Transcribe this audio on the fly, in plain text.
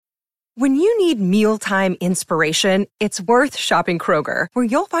When you need mealtime inspiration, it's worth shopping Kroger, where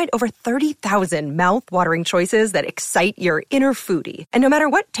you'll find over 30,000 mouth-watering choices that excite your inner foodie. And no matter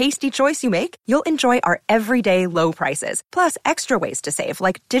what tasty choice you make, you'll enjoy our everyday low prices, plus extra ways to save,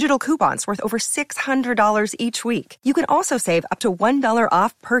 like digital coupons worth over $600 each week. You can also save up to $1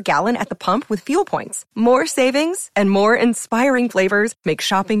 off per gallon at the pump with fuel points. More savings and more inspiring flavors make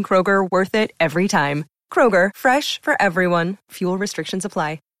shopping Kroger worth it every time. Kroger, fresh for everyone. Fuel restrictions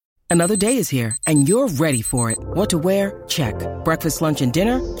apply. Another day is here, and you're ready for it. What to wear? Check. Breakfast, lunch, and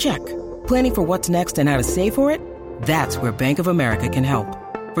dinner? Check. Planning for what's next and how to save for it? That's where Bank of America can help.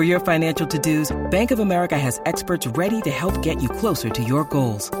 For your financial to-dos, Bank of America has experts ready to help get you closer to your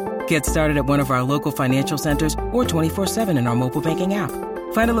goals. Get started at one of our local financial centers or 24/7 in our mobile banking app.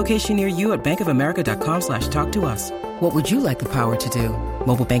 Find a location near you at bankofamerica.com/talktous. What would you like the power to do?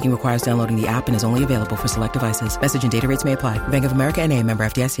 Mobile banking requires downloading the app and is only available for select devices. Message and data rates may apply. Bank of America N.A., member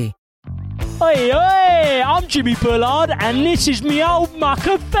FDIC. Hey, I'm Jimmy Bullard, and this is me old muck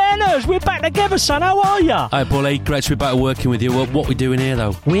of Fenners. We're back together, son. How are ya? Hi, Bully. Great to be back working with you. What we doing here,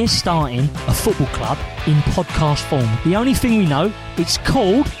 though? We're starting a football club in podcast form. The only thing we know, it's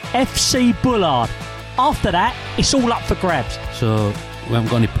called FC Bullard. After that, it's all up for grabs. So, we haven't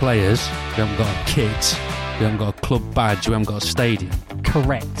got any players, we haven't got a kit, we haven't got a club badge, we haven't got a stadium.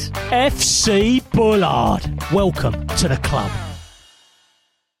 Correct. FC Bullard. Welcome to the club.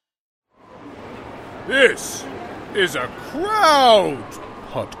 This is a Crowd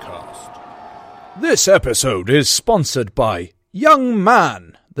podcast. This episode is sponsored by Young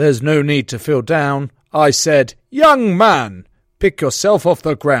Man. There's no need to feel down. I said, young man, pick yourself off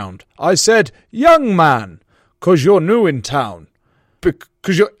the ground. I said, young man, 'cause you're new in town.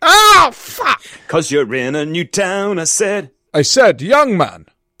 Because you're... fuck! 'Cause you're in a new town, I said. I said, young man,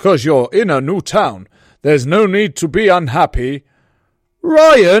 'cause you're in a new town. There's no need to be unhappy.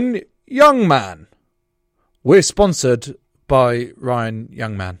 Ryan Youngman. We're sponsored by Ryan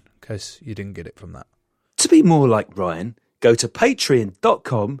Youngman, in case you didn't get it from that. To be more like Ryan, go to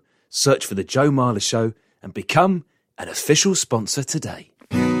patreon.com, search for The Joe Marler Show, and become an official sponsor today.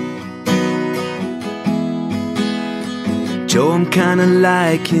 Joe, I'm kinda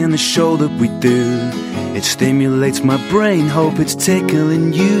liking the show that we do. It stimulates my brain, hope it's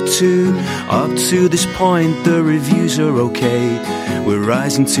tickling you too. Up to this point, the reviews are okay. We're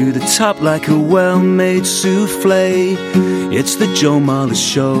rising to the top like a well-made souffle. It's the Joe Marler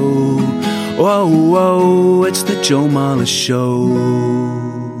Show. Whoa, whoa, it's the Joe Marler Show.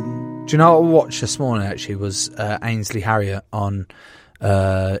 Do you know what I watched this morning, actually, was Ainsley Harriott on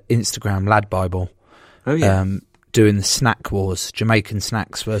Instagram, Lad Bible. Oh, yeah. Doing the snack wars, Jamaican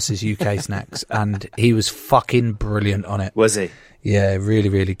snacks versus UK snacks, and he was fucking brilliant on it. Was he? Yeah, really,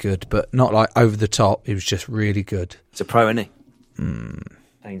 really good, but not like over the top. He was just really good. It's a pro, isn't he?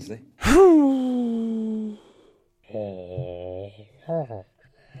 Ainsley.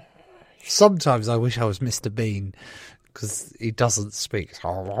 Sometimes I wish I was Mr. Bean, because he doesn't speak.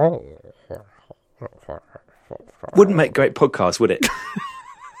 Wouldn't make great podcasts, would it?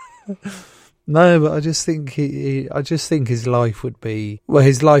 No, but I just think I just think his life would be... Well,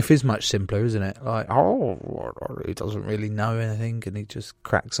 his life is much simpler, isn't it? Like, he doesn't really know anything, and he just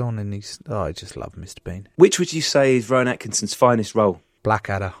cracks on, and I just love Mr. Bean. Which would you say is Rowan Atkinson's finest role?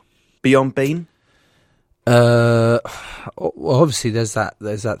 Blackadder. Beyond Bean? Well, obviously there's that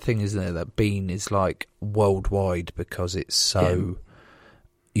thing, isn't there, that Bean is like worldwide because it's so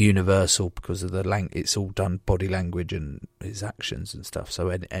universal, because of it's all done body language and his actions and stuff, so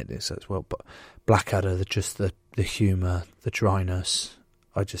it's as well. But Blackadder, just the humour, the dryness,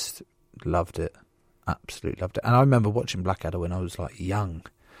 I just loved it, absolutely loved it. And I remember watching Blackadder when I was like young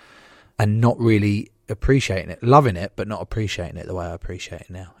and not really appreciating it, loving it, but not appreciating it the way I appreciate it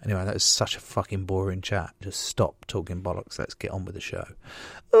now. Anyway, that was such a fucking boring chat. Just stop talking bollocks, let's get on with the show.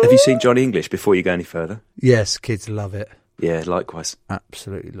 Have you seen Johnny English before you go any further? Yes, kids love it. Yeah, likewise.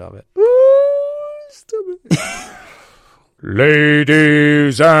 Absolutely love it. Stop it.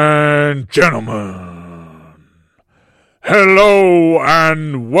 Ladies and gentlemen, hello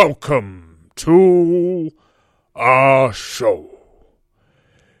and welcome to our show.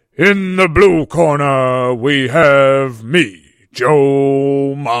 In the blue corner, we have me,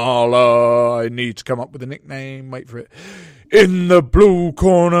 Joe Marler. I need to come up with a nickname. Wait for it. In the blue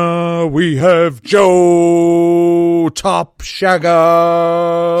corner, we have Joe Top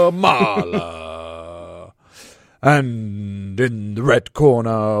Shagger Marler. And in the red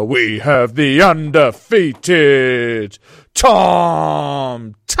corner, we have the undefeated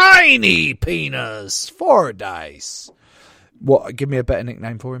Tom Tiny Penis Fordyce. What? Give me a better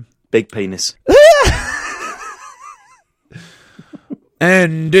nickname for him. Big Penis.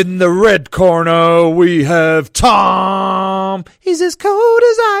 And in the red corner, we have Tom. He's as cold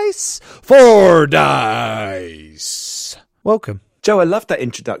as ice. Fordyce. Welcome. Joe, I love that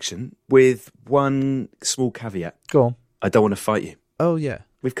introduction with one small caveat. Go on. I don't want to fight you. Oh, yeah.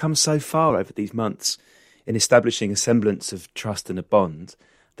 We've come so far over these months in establishing a semblance of trust and a bond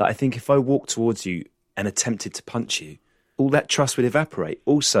that I think if I walked towards you and attempted to punch you, all that trust would evaporate.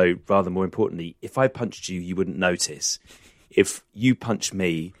 Also, rather more importantly, if I punched you, you wouldn't notice. If you punch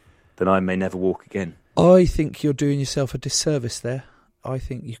me, then I may never walk again. I think you're doing yourself a disservice there. I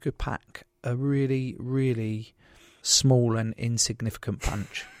think you could pack a really, really small and insignificant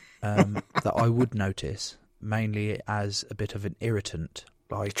punch that I would notice, mainly as a bit of an irritant.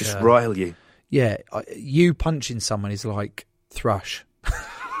 Like just rile you. Yeah, you punching someone is like thrush.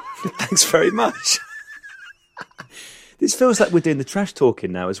 Thanks very much. This feels like we're doing the trash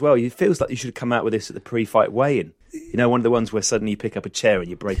talking now as well. It feels like you should have come out with this at the pre-fight weigh-in. You know, one of the ones where suddenly you pick up a chair and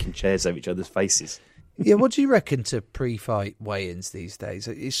you're breaking chairs over each other's faces. Yeah, what do you reckon to pre-fight weigh-ins these days?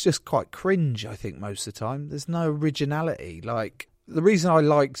 It's just quite cringe, I think, most of the time. There's no originality. Like, the reason I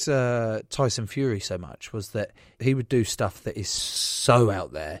liked Tyson Fury so much was that he would do stuff that is so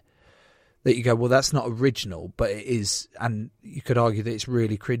out there that you go, well, that's not original, but it is. And you could argue that it's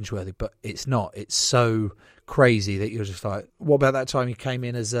really cringeworthy, but it's not. It's so crazy that you're just like, what about that time he came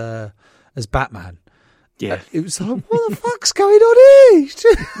in as Batman? Yeah. It was like, what the fuck's going on here?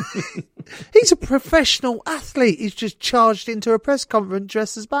 He's a professional athlete. He's just charged into a press conference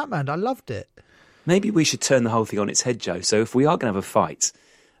dressed as Batman. I loved it. Maybe we should turn the whole thing on its head, Joe. So if we are going to have a fight,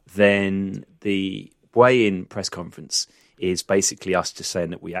 then the weigh-in press conference is basically us just saying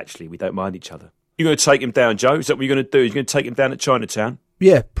that we don't mind each other. You're going to take him down, Joe? Is that what you're going to do? You're going to take him down at Chinatown?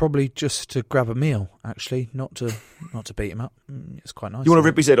 Yeah, probably just to grab a meal, actually, not to beat him up. It's quite nice. You want to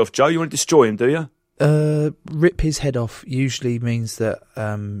rip his head off, Joe? You want to destroy him, do you? Rip his head off usually means that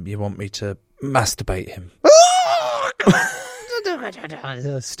you want me to masturbate him.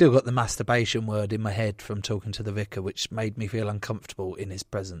 I've still got the masturbation word in my head from talking to the vicar, which made me feel uncomfortable in his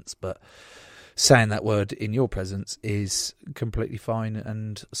presence. But saying that word in your presence is completely fine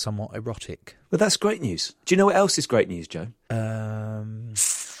and somewhat erotic. Well, that's great news. Do you know what else is great news, Joe? Let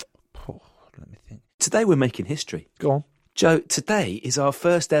me think. Today we're making history. Go on. Joe, today is our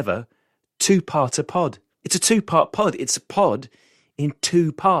first ever two-parter pod. It's a two-part pod. It's a pod in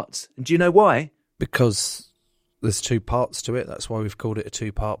two parts. And do you know why? Because there's two parts to it. That's why we've called it a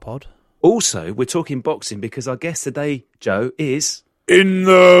two-part pod. Also, we're talking boxing because our guest today, Joe, is... In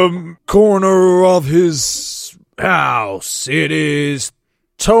the corner of his house, it is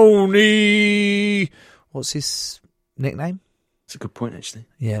Tony... What's his nickname? That's a good point, actually.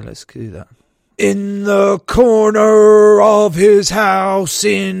 Yeah, let's do that. In the corner of his house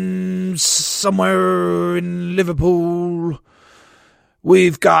in somewhere in Liverpool,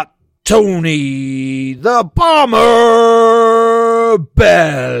 we've got Tony the Bomber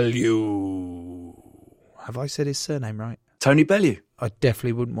Bellew. Have I said his surname right? Tony Bellew. I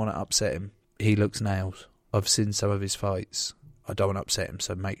definitely wouldn't want to upset him. He looks nails. I've seen some of his fights. I don't want to upset him,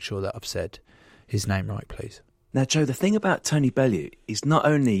 so make sure that I've said his name right, please. Now, Joe, the thing about Tony Bellew is not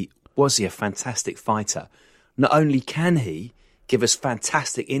only was he a fantastic fighter, not only can he give us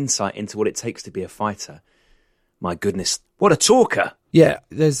fantastic insight into what it takes to be a fighter, my goodness, what a talker. Yeah,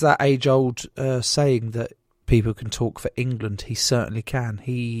 there's that age-old saying that people can talk for England. He certainly can.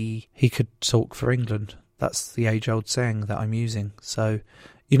 He could talk for England. That's the age-old saying that I'm using. So,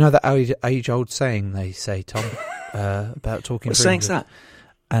 you know that age-old saying they say, Tom, about talking what for saying's England?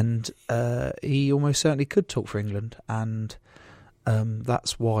 That? And he almost certainly could talk for England. And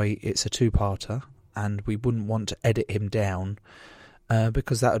that's why it's a two-parter. And we wouldn't want to edit him down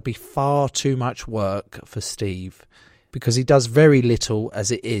because that would be far too much work for Steve. Because he does very little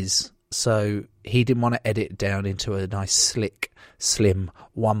as it is. So he didn't want to edit it down into a nice, slick, slim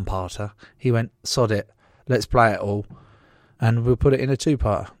one-parter. He went, sod it. Let's play it all, and we'll put it in a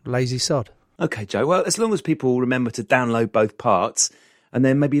two-parter. Lazy sod. Okay, Joe. Well, as long as people remember to download both parts and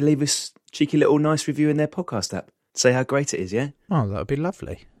then maybe leave us a cheeky little nice review in their podcast app. Say how great it is, yeah? Oh, that would be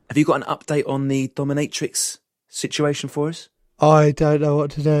lovely. Have you got an update on the dominatrix situation for us? I don't know what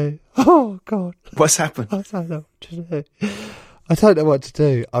to do. Oh, God. What's happened? I don't know what to do. I don't know what to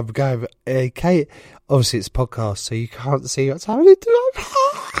do. I'm going... Kate, obviously, it's a podcast, so you can't see what's happening to my...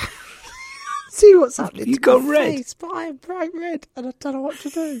 See what's happening. You got red. Face, but I am bright red, and I don't know what to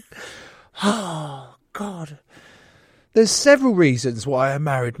do. Oh, God. There's several reasons why I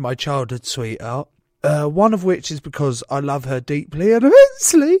married my childhood sweetheart. One of which is because I love her deeply and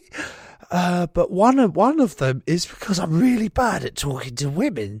immensely. But one of them is because I'm really bad at talking to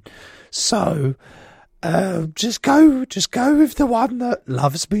women. So Just go with the one that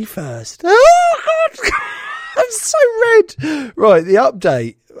loves me first. Oh, God. I'm so red. Right, the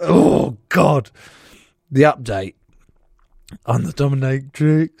update. Oh, God. The update on the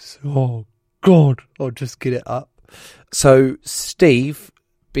dominatrix. Oh, God. I'll just get it up. So, Steve,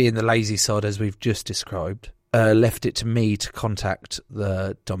 being the lazy sod as we've just described, left it to me to contact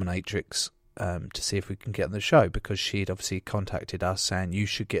the dominatrix to see if we can get on the show, because she'd obviously contacted us saying you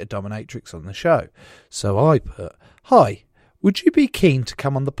should get a dominatrix on the show. So I put, "Hi, would you be keen to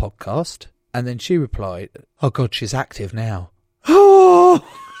come on the podcast?" And then she replied, "Oh God, she's active now." Oh,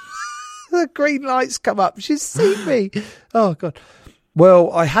 the green lights come up. She's seen me. Oh God.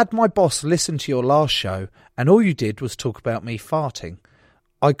 "Well, I had my boss listen to your last show and all you did was talk about me farting.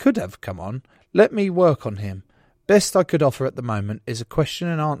 I could have come on. Let me work on him. Best I could offer at the moment is a question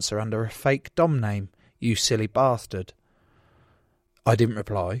and answer under a fake dom name, you silly bastard." I didn't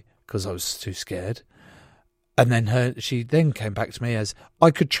reply because I was too scared. And then she then came back to me as,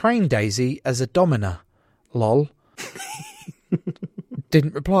 "I could train Daisy as a dominer. Lol."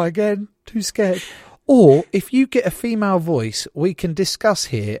 Didn't reply again, too scared. "Or if you get a female voice, we can discuss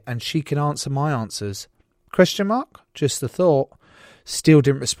here and she can answer my answers. Question mark? Just a thought." Still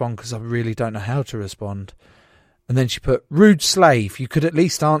didn't respond because I really don't know how to respond. And then she put, "Rude slave, you could at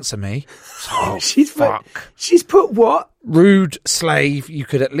least answer me." Oh, She's put what? "Rude slave, you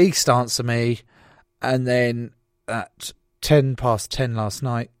could at least answer me." And then at 10:10 last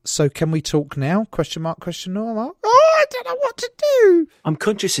night, "So can we talk now? Question mark, question mark. Oh, I don't know what to do. I'm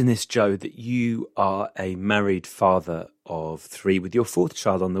conscious in this, Joe, that you are a married father of 3 with your 4th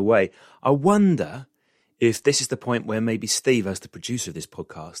child on the way. I wonder if this is the point where maybe Steve, as the producer of this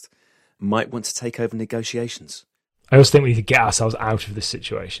podcast, might want to take over negotiations. I also think we need to get ourselves out of this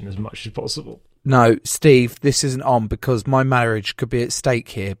situation as much as possible. No, Steve, this isn't on because my marriage could be at stake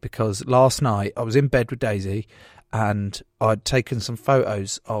here, because last night I was in bed with Daisy and I'd taken some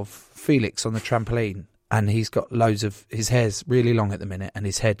photos of Felix on the trampoline, and he's got loads of, his hair's really long at the minute and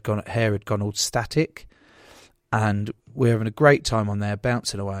his hair had gone all static, and we're having a great time on there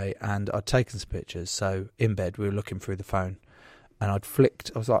bouncing away, and I'd taken some pictures. So in bed we were looking through the phone and I'd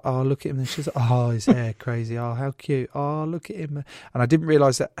flicked, I was like, "Oh, look at him." And she's like, "Oh, his hair, crazy. Oh, how cute. Oh, look at him." And I didn't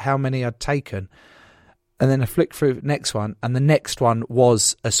realise that how many I'd taken. And then I flicked through the next one, and the next one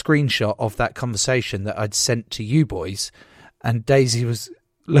was a screenshot of that conversation that I'd sent to you boys. And Daisy was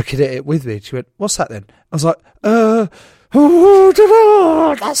looking at it with me. She went, "What's that then?" I was like,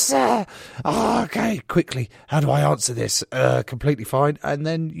 that's okay, quickly, how do I answer this? Completely fine. And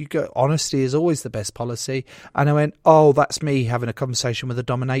then you go, honesty is always the best policy. And I went, "Oh, that's me having a conversation with a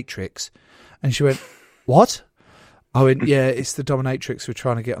dominatrix." And she went, "What?" I went, "Yeah, it's the dominatrix we're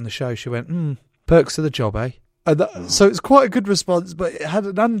trying to get on the show." She went, "Perks of the job, eh?" And so it's quite a good response, but it had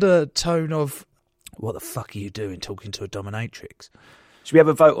an undertone of, "What the fuck are you doing talking to a dominatrix?" Should we have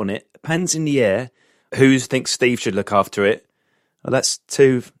a vote on it? Pens in the air. Who thinks Steve should look after it? Well, that's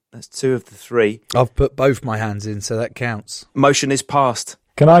two of the 3. I've put both my hands in, so that counts. Motion is passed.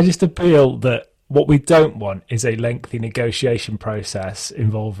 Can I just appeal that what we don't want is a lengthy negotiation process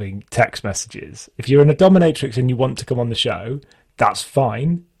involving text messages. If you're in a dominatrix and you want to come on the show, that's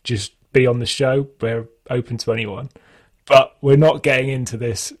fine. Just be on the show. We're open to anyone. But we're not getting into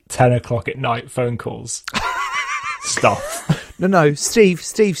this 10 o'clock at night phone calls stuff. No, Steve.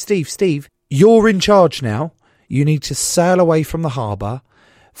 You're in charge now. You need to sail away from the harbour,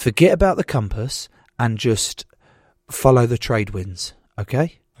 forget about the compass, and just follow the trade winds,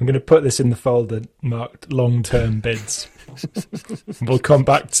 okay? I'm going to put this in the folder marked long-term bids. We'll come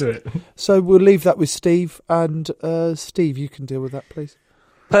back to it. So we'll leave that with Steve, and Steve, you can deal with that, please.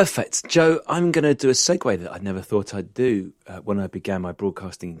 Perfect. Joe, I'm going to do a segue that I never thought I'd do when I began my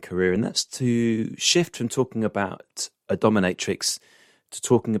broadcasting career, and that's to shift from talking about a dominatrix to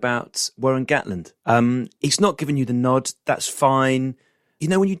talking about Warren Gatland. He's not giving you the nod. That's fine. You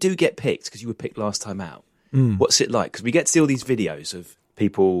know, when you do get picked, because you were picked last time out, what's it like? Because we get to see all these videos of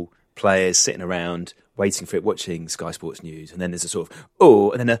people, players, sitting around, waiting for it, watching Sky Sports News, and then there's a sort of,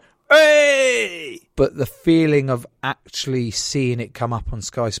 oh, and then a, hey! But the feeling of actually seeing it come up on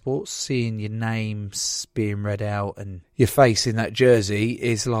Sky Sports, seeing your names being read out and your face in that jersey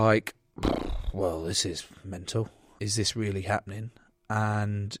is like, well, this is mental. Is this really happening?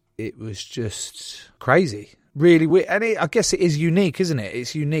 And it was just crazy. Really weird. And I guess it is unique, isn't it?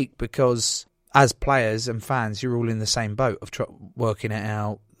 It's unique because as players and fans, you're all in the same boat of working it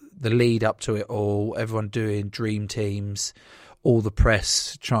out, the lead up to it all, everyone doing dream teams, all the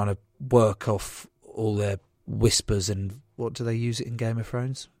press trying to work off all their whispers and what do they use it in Game of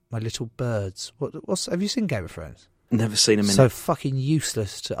Thrones? My little birds. What's have you seen Game of Thrones? Never seen a minute. So fucking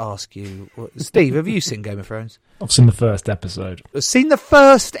useless to ask you. Steve, have you seen Game of Thrones? I've seen the first episode. Seen the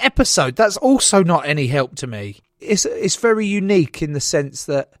first episode? That's also not any help to me. It's very unique in the sense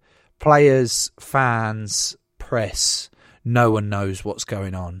that players, fans, press, no one knows what's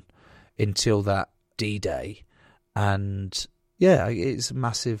going on until that D-Day. And yeah, it's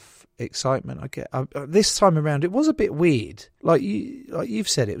massive excitement. I get this time around. It was a bit weird. Like you've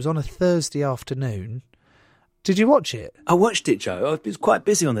said, it was on a Thursday afternoon. Did you watch it? I watched it, Joe. I was quite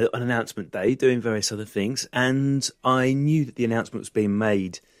busy on announcement day doing various other things, and I knew that the announcement was being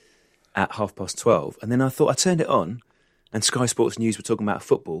made at 12:30, and then I thought I turned it on, and Sky Sports News were talking about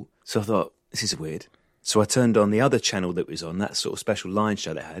football, so I thought, this is weird. So I turned on the other channel that was on, that sort of special Lions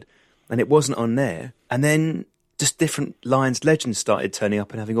show they had, and it wasn't on there, and then just different Lions legends started turning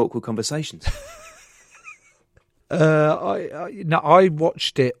up and having awkward conversations. I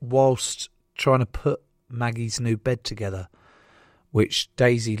watched it whilst trying to put Maggie's new bed together, which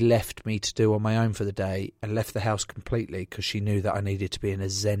Daisy left me to do on my own for the day, and left the house completely because she knew that I needed to be in a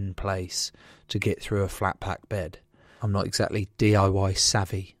zen place to get through a flat pack bed. I'm not exactly DIY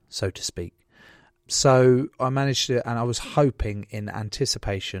savvy, so to speak. So I managed to, and I was hoping in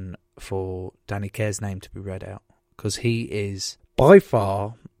anticipation for Danny Care's name to be read out, because he is by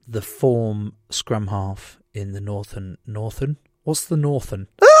far the form scrum half in the Northern. What's the Northern?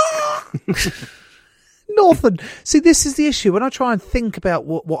 Northern. See, this is the issue. When I try and think about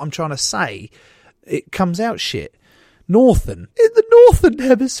what I'm trying to say, it comes out shit. Northern. In the Northern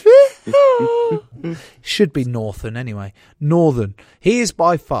Hemisphere? Should be Northern anyway. Northern. He is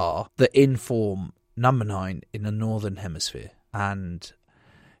by far the in-form number 9 in the Northern Hemisphere. And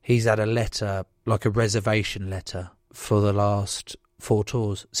he's had a letter, like a reservation letter, for the last 4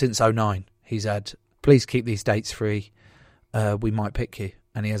 tours. Since 2009. He's had, please keep these dates free. We might pick you.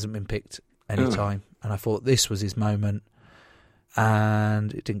 And he hasn't been picked any time. And I thought this was his moment,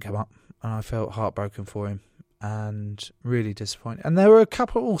 and it didn't come up, and I felt heartbroken for him and really disappointed. And there were a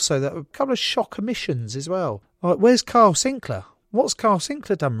couple of shock omissions as well. Like, where's Carl Sinclair? What's Carl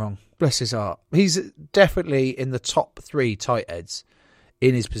Sinclair done wrong? Bless his heart. He's definitely in the top 3 tight heads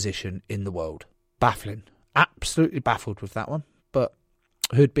in his position in the world. Baffling. Absolutely baffled with that one. But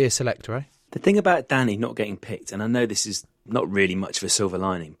who'd be a selector, eh? The thing about Danny not getting picked, and I know this is not really much of a silver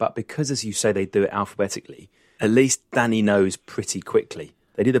lining, but because, as you say, they do it alphabetically, at least Danny knows pretty quickly.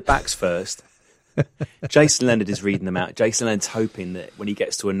 They do the backs first. Jason Leonard is reading them out. Jason Leonard's hoping that when he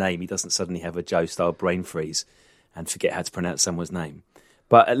gets to a name, he doesn't suddenly have a Joe-style brain freeze and forget how to pronounce someone's name.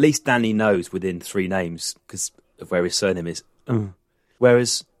 But at least Danny knows within 3 names because of where his surname is.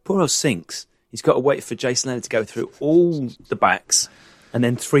 Whereas poor old Sinks, he's got to wait for Jason Leonard to go through all the backs and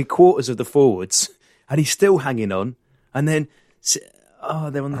then 3/4 of the forwards, and he's still hanging on. And then,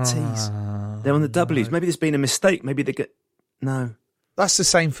 they're on the T's. They're on the W's. No. Maybe there's been a mistake. Maybe they get... No. That's the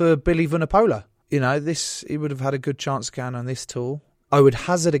same for Billy Vunipola. You know, he would have had a good chance going on this tour. I would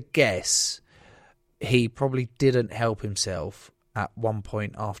hazard a guess he probably didn't help himself at one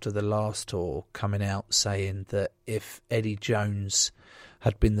point after the last tour, coming out saying that if Eddie Jones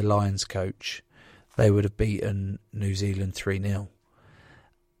had been the Lions coach, they would have beaten New Zealand 3-0.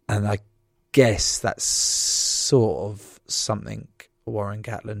 And I guess that's sort of something Warren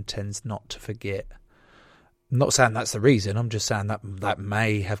Gatland tends not to forget. I'm not saying that's the reason, I'm just saying that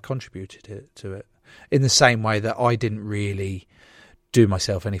may have contributed to it. In the same way that I didn't really do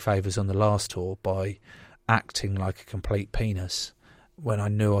myself any favours on the last tour by acting like a complete penis when I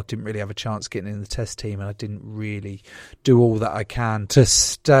knew I didn't really have a chance getting in the test team, and I didn't really do all that I can to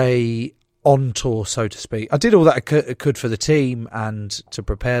stay on tour, so to speak. I did all that I could for the team and to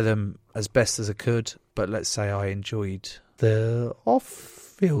prepare them as best as I could, but let's say I enjoyed the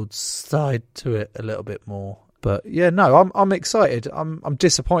off-field side to it a little bit more. But yeah, no, I'm excited. I'm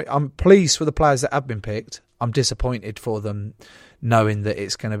disappointed. I'm pleased for the players that have been picked. I'm disappointed for them, knowing that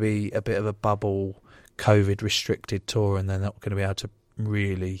it's going to be a bit of a bubble, COVID-restricted tour, and they're not going to be able to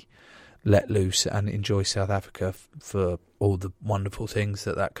really let loose and enjoy South Africa for all the wonderful things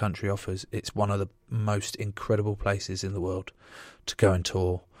that country offers. It's one of the most incredible places in the world to go and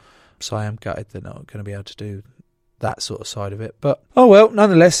tour. So I am gutted they're not going to be able to do that sort of side of it. But, oh well,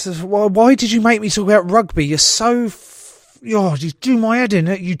 nonetheless, why did you make me talk about rugby? You're so... you do my head in.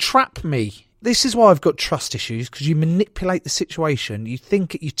 You trap me. This is why I've got trust issues, because you manipulate the situation. You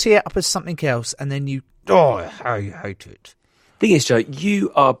tee it up as something else, and then you... how you hate it. Thing is, Joe,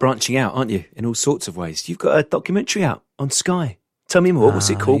 you are branching out, aren't you, in all sorts of ways. You've got a documentary out on Sky. Tell me more.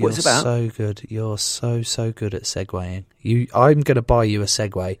 What's it called? What's it about? So good. You're so good at segueing. I'm going to buy you a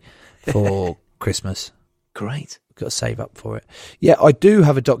Segway for Christmas. Great. Got to save up for it. Yeah, I do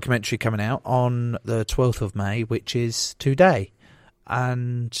have a documentary coming out on the 12th of May, which is today.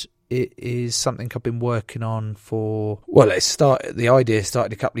 And it is something I've been working on for... Well, the idea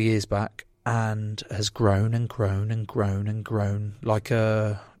started a couple of years back and has grown and grown and grown and grown like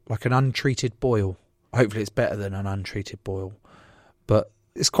an untreated boil. Hopefully it's better than an untreated boil. But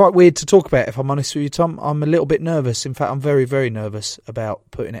it's quite weird to talk about, if I'm honest with you, Tom. I'm a little bit nervous. In fact, I'm very, very nervous about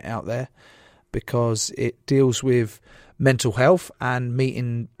putting it out there because it deals with mental health and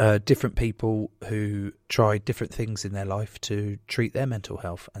meeting different people who try different things in their life to treat their mental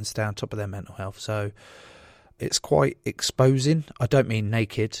health and stay on top of their mental health. So it's quite exposing. I don't mean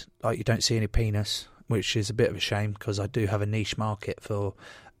naked, like you don't see any penis, which is a bit of a shame because I do have a niche market for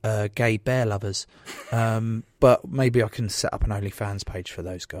gay bear lovers. But maybe I can set up an OnlyFans page for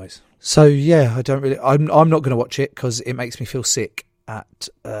those guys. So yeah, I'm not going to watch it because it makes me feel sick at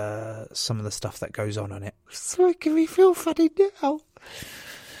some of the stuff that goes on it. It's making me feel funny now.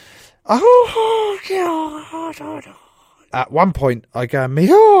 Oh God. At one point I go and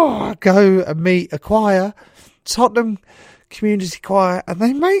meet a choir, Tottenham Community Choir, and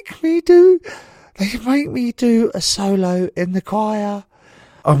they make me do a solo in the choir.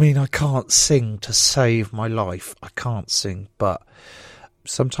 I mean, I can't sing to save my life. I can't sing, but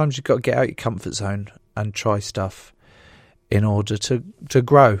sometimes you've got to get out your comfort zone and try stuff in order to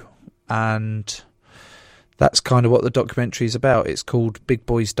grow. And that's kind of what the documentary is about. It's called Big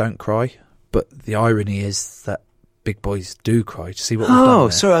Boys Don't Cry, but the irony is that big boys do cry. Do you see what we've done there? Oh,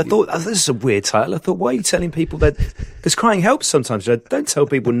 sorry, I thought this is a weird title. I thought, why are you telling people that because crying helps sometimes? Don't tell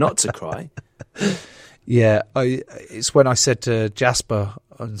people not to cry. Yeah, it's when I said to Jasper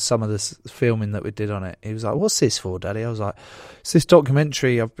on some of the filming that we did on it, he was like, "What's this for, Daddy?" I was like, "It's this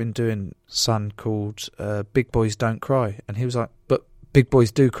documentary I've been doing, son, called Big Boys Don't Cry." And he was like, "But big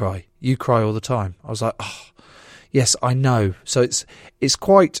boys do cry. You cry all the time." I was like, "Oh, yes, I know." So it's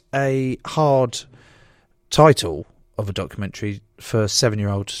quite a hard title of a documentary for a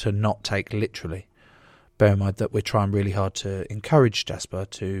 7-year-old to not take literally. Bear in mind that we're trying really hard to encourage Jasper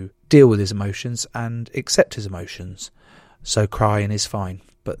to deal with his emotions and accept his emotions. So crying is fine.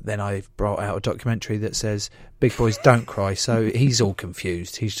 But then I've brought out a documentary that says big boys don't cry. So he's all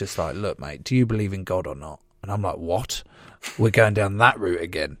confused. He's just like, "Look, mate, do you believe in God or not?" And I'm like, "What? We're going down that route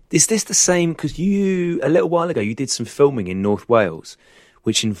again." Is this the same? Because a little while ago, you did some filming in North Wales,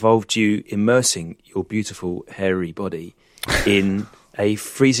 which involved you immersing your beautiful, hairy body in a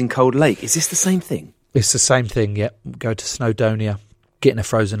freezing cold lake. Is this the same thing? It's the same thing, yeah. Go to Snowdonia, get in a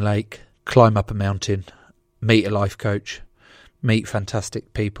frozen lake, climb up a mountain, meet a life coach, meet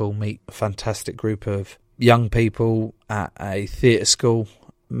fantastic people, meet a fantastic group of young people at a theatre school,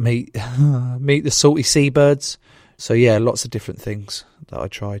 meet the salty seabirds. So yeah, lots of different things that I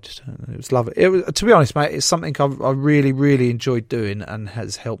tried. It was lovely. It was, to be honest, mate, it's something I really, really enjoyed doing and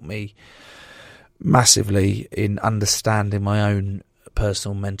has helped me massively in understanding my own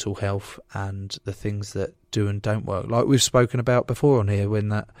personal mental health and the things that do and don't work. Like we've spoken about before on here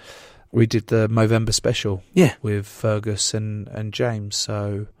when we did the Movember special with Fergus and James.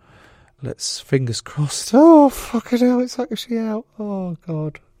 So let's fingers crossed. Oh, fucking hell, it's actually out. Oh,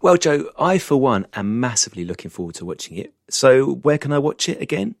 God. Well, Joe, I, for one, am massively looking forward to watching it. So where can I watch it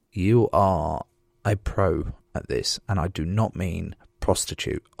again? You are a pro at this, and I do not mean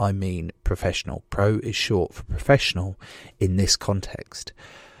prostitute. I mean professional. Pro is short for professional in this context.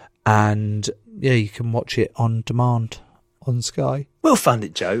 And, yeah, you can watch it on demand on Sky. We'll fund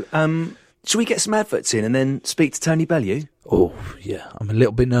it, Joe. Shall we get some adverts in and then speak to Tony Bellew? Oh, yeah. I'm a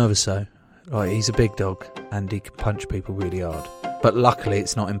little bit nervous, though. Right, he's a big dog, and he can punch people really hard. But luckily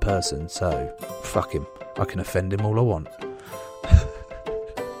it's not in person, so fuck him. I can offend him all I want.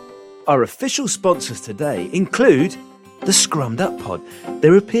 Our official sponsors today include the Scrummed Up Pod.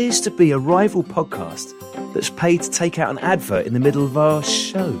 There appears to be a rival podcast that's paid to take out an advert in the middle of our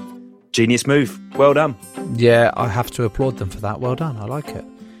show. Genius move. Well done. Yeah, I have to applaud them for that. Well done. I like it.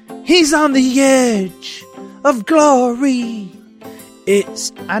 He's on the edge of glory. It's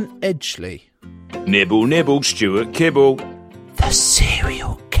an Edgeley. Nibble, nibble, Stuart Kibble. The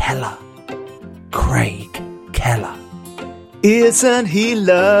serial killer, Craig Keller. Isn't he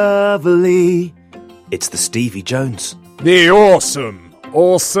lovely? It's the Stevie Jones. The awesome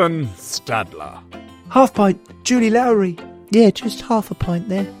Orson Stadler. Half pint, Julie Lowry. Yeah, just half a pint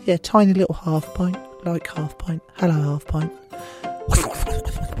there. Yeah, tiny little half pint. Like half pint. Hello, half pint.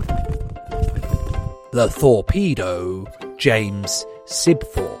 The Torpedo, James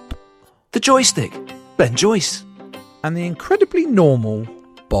Sibthorpe. The Joystick, Ben Joyce. And the incredibly normal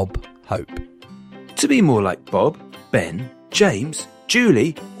Bob Hope. To be more like Bob, Ben, James,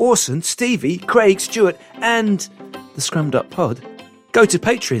 Julie, Orson, Stevie, Craig, Stuart, and the Scrammed Up Pod, go to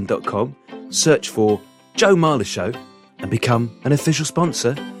patreon.com, search for Joe Marler Show, and become an official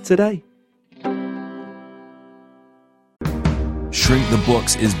sponsor today. Shrink the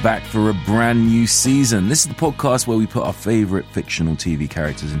Box is back for a brand new season. This is the podcast where we put our favourite fictional TV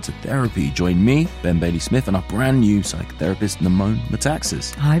characters into therapy. Join me, Ben Bailey-Smith, and our brand new psychotherapist, Namone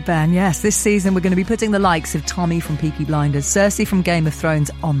Metaxas. Hi, Ben. Yes, this season we're going to be putting the likes of Tommy from Peaky Blinders, Cersei from Game of Thrones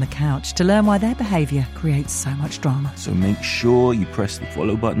on the couch to learn why their behaviour creates so much drama. So make sure you press the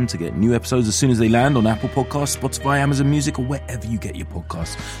follow button to get new episodes as soon as they land on Apple Podcasts, Spotify, Amazon Music, or wherever you get your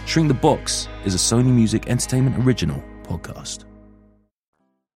podcasts. Shrink the Box is a Sony Music Entertainment original podcast.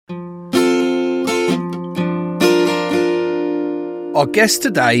 Our guest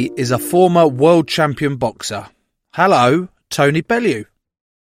today is a former world champion boxer. Hello, Tony Bellew.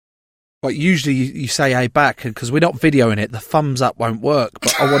 But usually you say "hey" back, because we're not videoing it. The thumbs up won't work.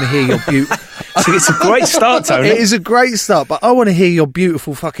 But I want to hear your beautiful. See, it's a great start, Tony. It is a great start, but I want to hear your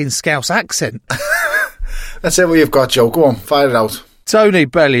beautiful fucking Scouse accent. Let's see what you've got, Joe. Go on, fire it out. Tony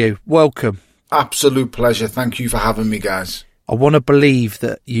Bellew, welcome. Absolute pleasure. Thank you for having me, guys. I want to believe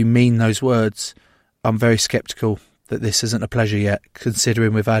that you mean those words. I'm very sceptical that this isn't a pleasure yet,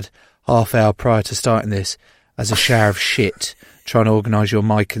 considering we've had half hour prior to starting this as a shower of shit trying to organise your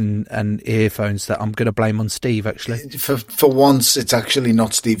mic and earphones that I'm going to blame on Steve, actually. For once, it's actually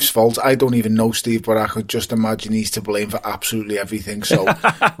not Steve's fault. I don't even know Steve, but I could just imagine he's to blame for absolutely everything. So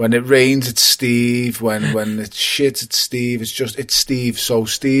when it rains, it's Steve. When it's shit, it's Steve. It's Steve. So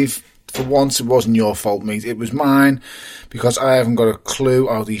Steve, for once, it wasn't your fault, mate. It was mine, because I haven't got a clue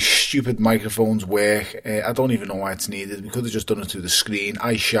how these stupid microphones work. I don't even know why it's needed. We could have just done it through the screen.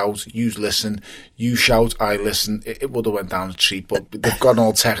 I shout, you listen. You shout, I listen. It would have went down a treat, but they've gone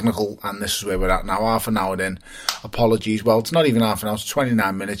all technical, and this is where we're at now. Half an hour in. Apologies. Well, it's not even half an hour. It's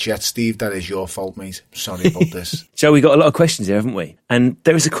 29 minutes yet. Steve, that is your fault, mate. Sorry about this. Joe, we got a lot of questions here, haven't we? And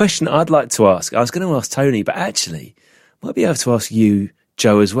there is a question I'd like to ask. I was going to ask Tony, but actually, I might be able to ask you,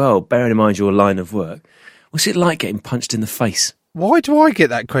 Joe, as well, bearing in mind your line of work. What's it like getting punched in the face? Why do I get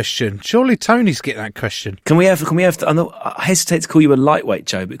that question? Surely Tony's getting that question. Can we have I hesitate to call you a lightweight,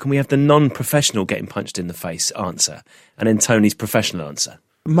 Joe, but can we have the non-professional getting punched in the face answer, and then Tony's professional answer?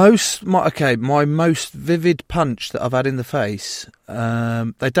 My most vivid punch that I've had in the face,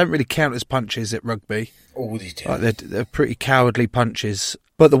 they don't really count as punches at rugby. Oh, they do. Like they're pretty cowardly punches.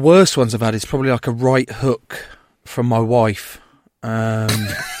 But the worst ones I've had is probably like a right hook from my wife.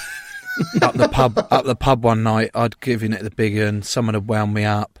 Up the pub one night, I'd given it the big un. Someone had wound me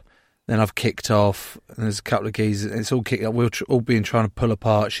up. Then I've kicked off, and there's a couple of geezers. It's all kicked up. We've all been trying to pull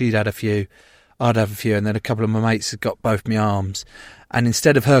apart. She'd had a few, I'd have a few, and then a couple of my mates had got both my arms. And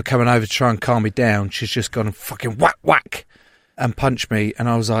instead of her coming over to try and calm me down, she's just gone and fucking whack whack and punched me. And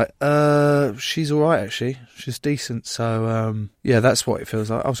I was like, she's all right, actually. She's decent. So, yeah, that's what it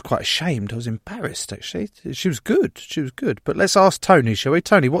feels like. I was quite ashamed. I was embarrassed, actually. She was good. But let's ask Tony, shall we?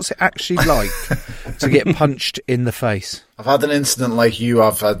 Tony, what's it actually like to get punched in the face? I've had an incident like you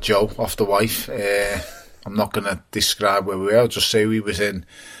have had, Joe, off the wife. I'm not going to describe where we were. I'll just say we was in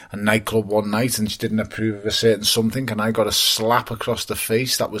a nightclub one night and she didn't approve of a certain something, and I got a slap across the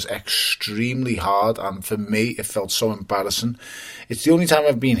face that was extremely hard, and for me it felt so embarrassing. It's the only time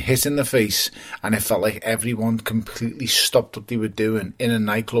I've been hit in the face and it felt like everyone completely stopped what they were doing in a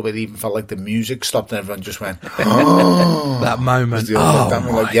nightclub. It even felt like the music stopped and everyone just went, oh. That moment.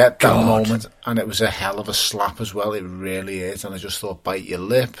 That moment. And it was a hell of a slap as well. It really is. And I just thought, bite your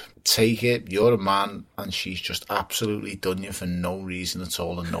lip, take it, you're a man. And she's just absolutely done you for no reason at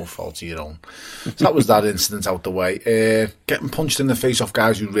all and no fault of your own. So that was that incident out the way. Getting punched in the face off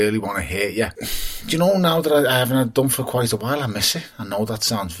guys who really want to hit you. Do you know, now that I haven't had done for quite a while, I miss it. I know that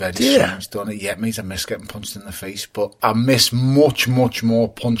sounds very strange, don't it? Yeah, mate, I miss getting punched in the face, but I miss much, much more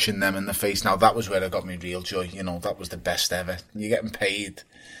punching them in the face. Now, that was where I got me real joy. You know, that was the best ever. You're getting paid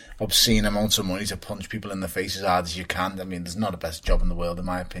obscene amounts of money to punch people in the face as hard as you can. I mean, there's not a best job in the world, in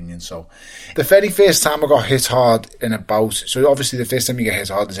my opinion. So, the very first time I got hit hard so obviously the first time you get hit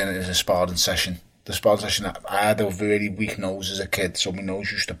hard is a sparring session. The sparring session, I had a really weak nose as a kid, so my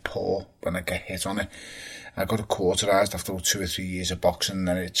nose used to pour when I get hit on it. I got it cauterised after 2 or 3 years of boxing, and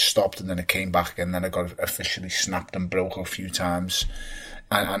then it stopped, and then it came back again. Then I got it officially snapped and broke a few times,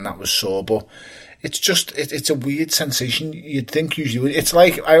 and that was sore. But it's just, it's a weird sensation. You'd think usually, it's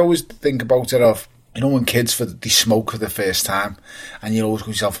like, I always think about it of, you know, when kids they smoke for the first time, and you always go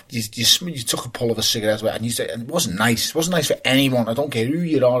to yourself, you took a pull of a cigarette away, and you say, and it wasn't nice. It wasn't nice for anyone. I don't care who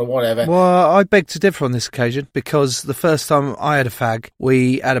you are or whatever. Well, I beg to differ on this occasion, because the first time I had a fag,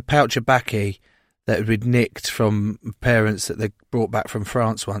 we had a pouch of baccy that we'd nicked from parents that they brought back from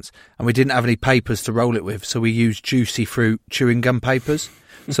France once, and we didn't have any papers to roll it with, so we used juicy fruit chewing gum papers.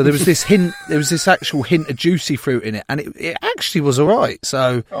 So there was this actual hint of juicy fruit in it, and it actually was all right.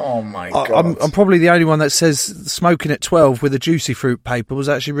 So, oh my God, I'm probably the only one that says smoking at 12 with a juicy fruit paper was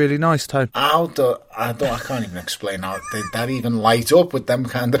actually really nice, Tone. I can't even explain how did that even light up with them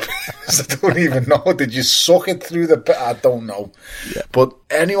kind of papers. I don't even know. Did you suck it through the? I don't know. Yeah. But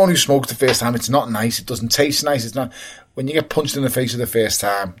anyone who smokes the first time, it's not nice. It doesn't taste nice. It's not. When you get punched in the face for the first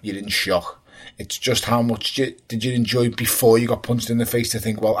time, you're in shock. It's just how much did you enjoy before you got punched in the face to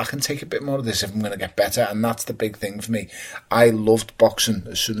think, well, I can take a bit more of this if I'm going to get better. And that's the big thing for me. I loved boxing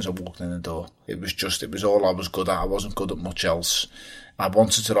as soon as I walked in the door. It was all I was good at. I wasn't good at much else. I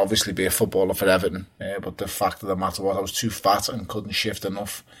wanted to obviously be a footballer for Everton, but the fact of the matter was I was too fat and couldn't shift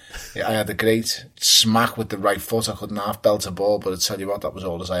enough. I had a great smack with the right foot. I couldn't half belt a ball, but I tell you what, that was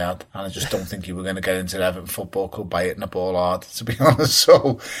all as I had. And I just don't think you were going to get into the Everton Football Club by hitting a ball hard, to be honest.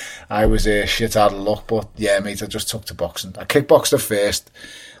 So I was shit out of luck, but yeah, mate, I just took to boxing. I kickboxed at first.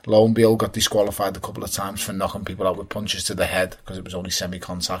 Lo and behold, got disqualified a couple of times for knocking people out with punches to the head because it was only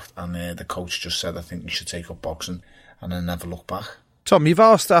semi-contact, and the coach just said, I think you should take up boxing, and I never looked back. Tom, you've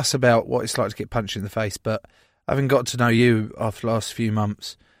asked us about what it's like to get punched in the face, but having got to know you after the last few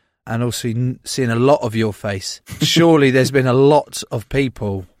months and also seeing a lot of your face, surely there's been a lot of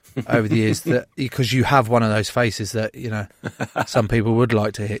people over the years that, because you have one of those faces that, you know, some people would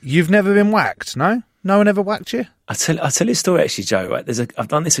like to hit. You've never been whacked, no? No one ever whacked you? I'll tell you a story actually, Joe. Right? I've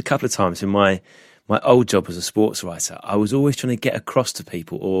done this a couple of times in my old job as a sports writer. I was always trying to get across to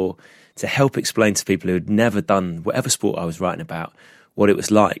people or to help explain to people who had never done whatever sport I was writing about what it was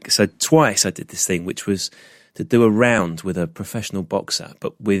like. So twice I did this thing, which was to do a round with a professional boxer,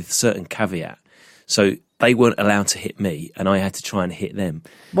 but with certain caveat. So they weren't allowed to hit me, and I had to try and hit them.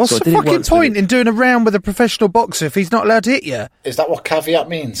 What's the fucking point in doing a round with a professional boxer if he's not allowed to hit you? Is that what caveat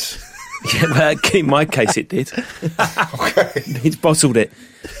means? Yeah, well, in my case it did. Okay. He'd bottled it.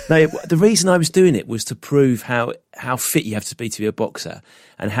 No, the reason I was doing it was to prove how fit you have to be a boxer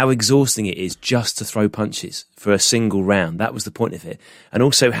and how exhausting it is just to throw punches for a single round. That was the point of it. And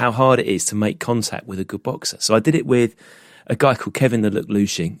also how hard it is to make contact with a good boxer. So I did it with a guy called Kevin the Look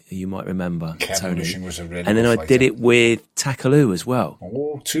Lushing, who you might remember. Kevin Lushing was a really And then good I did it with Takaloo as well.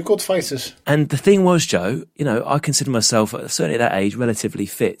 Oh, two good fighters. And the thing was, Joe, you know, I consider myself, certainly at that age, relatively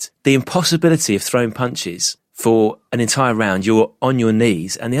fit. The impossibility of throwing punches for an entire round, you're on your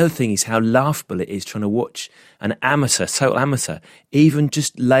knees. And the other thing is how laughable it is trying to watch an amateur, total amateur, even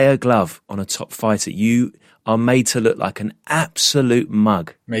just lay a glove on a top fighter. You are made to look like an absolute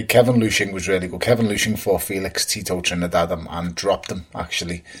mug. Mate, Kevin Lushing was really good. Kevin Lushing fought Felix Tito Trinidad and dropped him,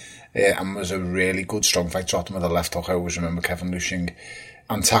 actually. And was a really good strong fight. Dropped him with a left hook. I always remember Kevin Lushing.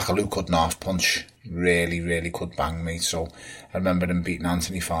 And Takaloo couldn't half punch. Really, really could bang, mate. So I remember him beating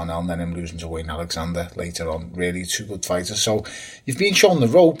Anthony Farnell and then him losing to Wayne Alexander later on. Really two good fighters. So you've been shown the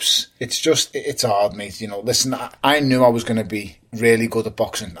ropes. It's hard, mate. You know, listen, I knew I was going to be really good at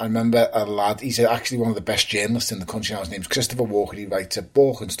boxing. I remember a lad, he's actually one of the best journalists in the country now. His name's Christopher Walker. He writes a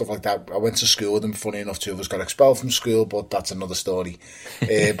book and stuff like that. I went to school with him. Funny enough, two of us got expelled from school, but that's another story.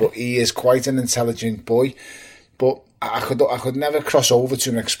 But he is quite an intelligent boy. But I could never cross over to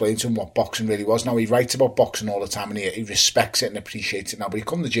him and explain to him what boxing really was. Now, he writes about boxing all the time and he respects it and appreciates it now. But he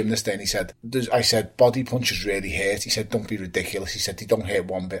come to the gym this day and he said, I said, body punches really hurt. He said, don't be ridiculous. He said, they don't hurt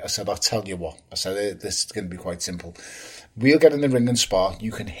one bit. I said, I'll tell you what. I said, this is going to be quite simple. We'll get in the ring and spar.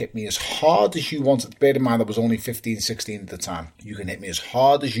 You can hit me as hard as you want. Bear in mind, I was only 15, 16 at the time. You can hit me as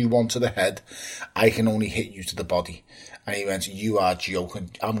hard as you want to the head. I can only hit you to the body. And he went, you are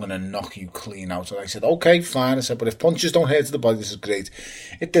joking. I'm going to knock you clean out. And I said, okay, fine. I said, but if punches don't hurt to the body, this is great.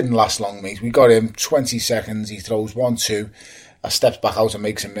 It didn't last long, mate. We got him 20 seconds. He throws 1-2. I steps back out and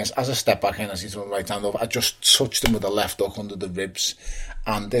makes him miss. As I step back in, as he throws right hand over, I just touched him with a left hook under the ribs.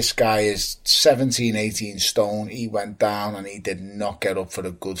 And this guy is 17, 18 stone. He went down and he did not get up for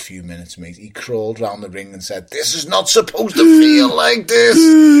a good few minutes, mate. He crawled round the ring and said, this is not supposed to feel like this.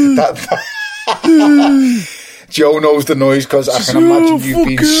 Joe knows the noise because I can imagine you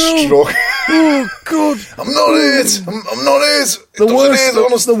being struck. Oh God! I'm not it. I'm not it.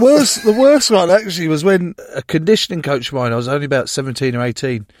 The worst one actually was when a conditioning coach of mine. I was only about 17 or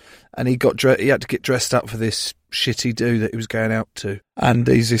 18, and he had to get dressed up for this shitty do that he was going out to, and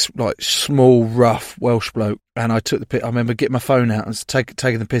he's this like small, rough Welsh bloke. And I took the piss. I remember getting my phone out and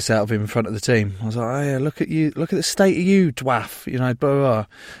taking the piss out of him in front of the team. I was like, "Oh yeah, look at you! Look at the state of you, dwaff!" You know, blah, blah, blah.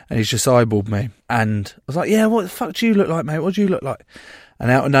 And he's just eyeballed me, and I was like, "Yeah, what the fuck do you look like, mate? What do you look like?" And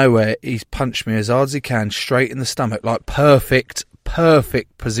out of nowhere, he's punched me as hard as he can, straight in the stomach, like perfect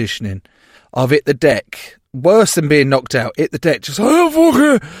positioning. I've hit the deck. Worse than being knocked out, hit the deck. Just I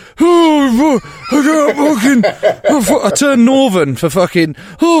turned northern for fucking.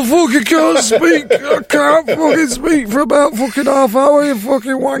 Can't speak. I can't fucking speak for about fucking half hour. You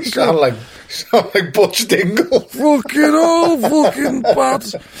fucking wanker. Sound like Butch Dingle. Fucking bad.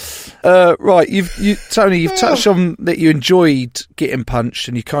 Right, Tony, you've touched on that you enjoyed getting punched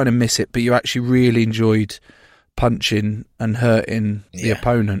and you kind of miss it, but you actually really enjoyed punching and hurting the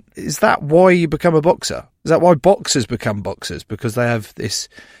opponent. Is that why you become a boxer? Is that why boxers become boxers? Because they have this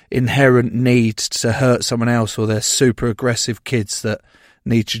inherent need to hurt someone else, or they're super aggressive kids that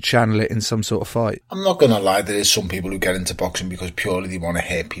need to channel it in some sort of fight? I'm not going to lie, there is some people who get into boxing because purely they want to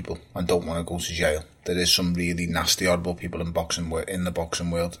hurt people and don't want to go to jail. There is some really nasty, horrible people in the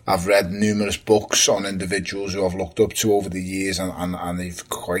boxing world. I've read numerous books on individuals who I've looked up to over the years, and they've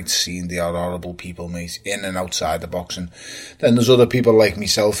quite seen the horrible people, mate, in and outside the boxing. Then there's other people like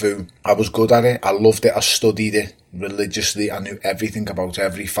myself who, I was good at it, I loved it, I studied it religiously, I knew everything about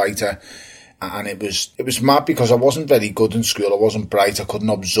every fighter. And it was mad because I wasn't very good in school, I wasn't bright, I couldn't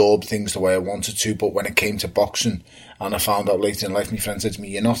absorb things the way I wanted to, but when it came to boxing, and I found out later in life, my friend said to me,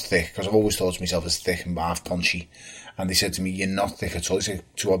 you're not thick, because I've always thought of myself as thick and half punchy, and they said to me, you're not thick at all. They said,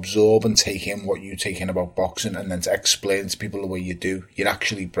 to absorb and take in what you take in about boxing, and then to explain to people the way you do, you're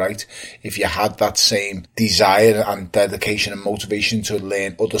actually bright. If you had that same desire and dedication and motivation to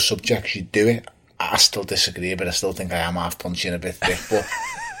learn other subjects, you'd do it. I still disagree, but I still think I am half punchy and a bit thick, but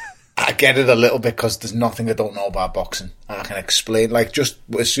I get it a little bit because there's nothing I don't know about boxing. I can explain, like, just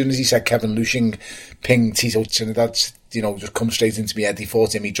as soon as he said Kevin Lushing pinged Tito Trinidad, just come straight into me head. He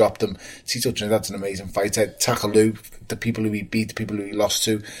fought him, he dropped him. Tito Trinidad's an amazing fighter. Takaloo, the people who he beat, the people who he lost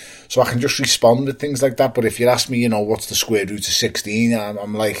to. So I can just respond with things like that. But if you ask me, what's the square root of 16,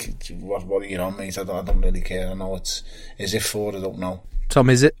 I'm like, what are you on, mate? I don't really care. I know is it 4? I don't know.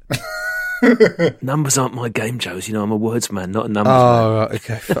 Tom, is it? Numbers aren't my game, Joes. I'm a words man, not a numbers man. Oh, right,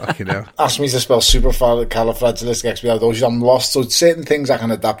 okay, fucking hell. Ask me to spell supercalifragilisticexpialidocious. I'm lost, so certain things I can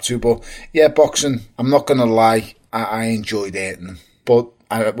adapt to. But yeah, boxing, I'm not going to lie, I enjoyed it. But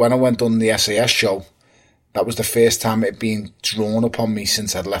when I went on the SAS show, that was the first time it had been drawn upon me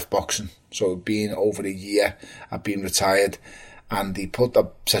since I'd left boxing. So it had been over a year, I'd been retired. And he put a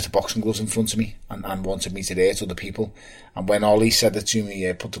set of boxing gloves in front of me and wanted me to hurt other people. And when Ollie said it to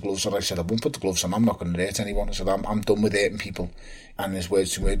me, put the gloves on, I said, I won't put the gloves on, I'm not going to hurt anyone. I said, I'm done with hurting people. And his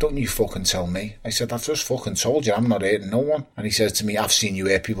words to me, don't you fucking tell me. I said, I've just fucking told you, I'm not hurting no one. And he said to me, I've seen you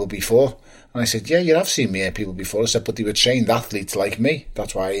hurt people before. And I said, yeah, you have seen me hurt people before. I said, but they were trained athletes like me.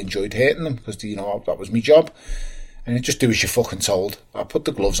 That's why I enjoyed hurting them, because, that was my job. And you just do as you're fucking told. I put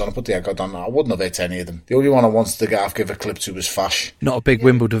the gloves on, I put the egg on. I wouldn't have hit any of them. The only one I wanted to give a clip to was Fash. Not a big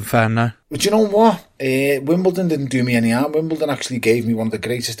Wimbledon fan, no. But you know what? Wimbledon didn't do me any harm. Wimbledon actually gave me one of the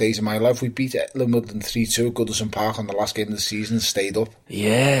greatest days of my life. We beat Wimbledon 3-2 at Goodison Park on the last game of the season and stayed up.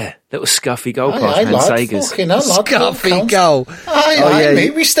 Yeah, little scuffy goal past Hans Sagers. Scuffy goal. Aye,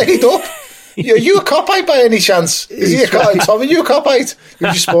 mate, we stayed up. Are you a cop-ite by any chance? Is he a cop-ite? Tom, are you a cop-ite? Who's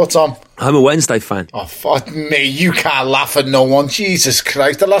your sport, Tom? I'm a Wednesday fan. Oh, fuck me. You can't laugh at no one. Jesus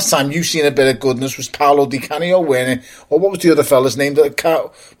Christ. The last time you've seen a bit of goodness was Paolo Di Canio winning. Or what was the other fella's name? Benny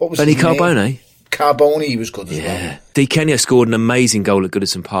Carbone. Carbone, he was good as well. Yeah. Di Canio scored an amazing goal at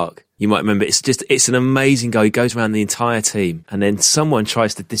Goodison Park. You might remember. It's an amazing goal. He goes around the entire team and then someone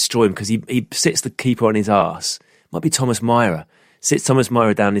tries to destroy him because he sits the keeper on his arse. Might be Thomas Myra. Sits Thomas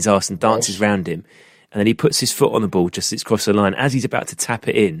Myra down his arse and dances round him. And then he puts his foot on the ball, just sits across the line. As he's about to tap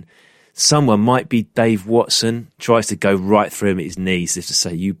it in, someone, might be Dave Watson, tries to go right through him at his knees as if to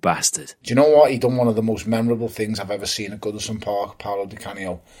say, you bastard. Do you know what? He done one of the most memorable things I've ever seen at Goodison Park, Paolo Di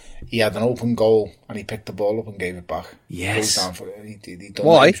Canio. He had an open goal and he picked the ball up and gave it back. Yes. He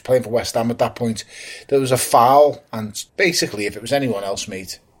was playing for West Ham at that point. There was a foul, and basically, if it was anyone else,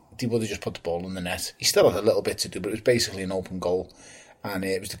 mate, he would have just put the ball in the net. He still had a little bit to do, but it was basically an open goal. And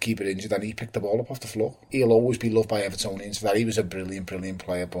it was the keeper injured, and he picked the ball up off the floor. He'll always be loved by Evertonians for that. He was a brilliant, brilliant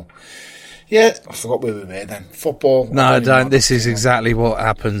player. But yeah, I forgot where we were then. Football. No, don't. This is exactly what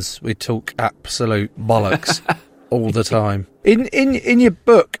happens. We talk absolute bollocks all the time. In your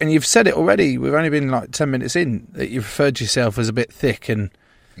book, and you've said it already, we've only been like 10 minutes in, that you referred to yourself as a bit thick and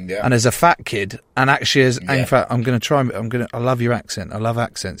as a fat kid, and actually in fact, I love your accent. I love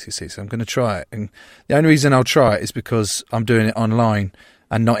accents, you see, so I'm going to try it. And the only reason I'll try it is because I'm doing it online,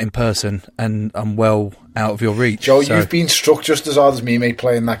 and not in person, and I'm well out of your reach. Joe, you've been struck just as hard as me, mate,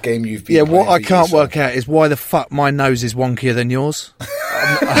 playing that game. You've been what I can't work out is why the fuck my nose is wonkier than yours.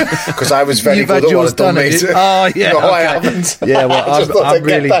 Because I was very good at what I've done, mate. Oh, yeah. No, okay. I haven't. Yeah, well, I'm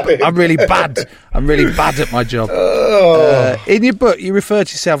really bad. I'm really bad at my job. In your book, you refer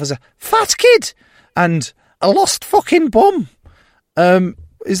to yourself as a fat kid and a lost fucking bum.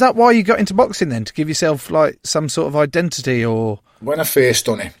 Is that why you got into boxing then? To give yourself like some sort of identity, or? When I first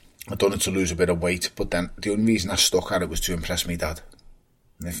done it, I done it to lose a bit of weight, but then the only reason I stuck at it was to impress me dad.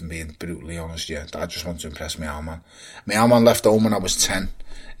 And if I'm being brutally honest, yeah, I just wanted to impress my old man. My old man left home when I was 10,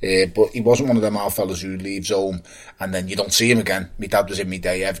 but he wasn't one of them old fellas who leaves home and then you don't see him again. My dad was in my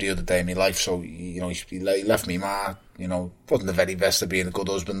day every other day of my life, so you know he left me ma. You know, wasn't the very best of being a good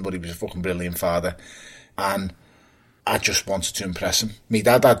husband, but he was a fucking brilliant father, and I just wanted to impress him. My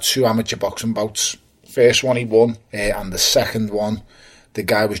dad had 2 amateur boxing bouts. First one he won, and the second one, the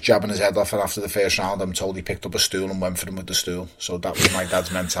guy was jabbing his head off, and after the first round, I'm told he picked up a stool and went for him with the stool. So that was my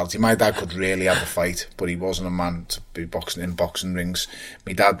dad's mentality. My dad could really have a fight, but he wasn't a man to be boxing in boxing rings.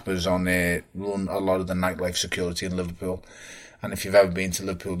 My dad was on run a lot of the nightlife security in Liverpool. And if you've ever been to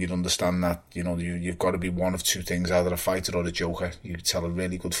Liverpool, you'd understand that, you know, you've got to be one of 2 things, either a fighter or a joker. You tell a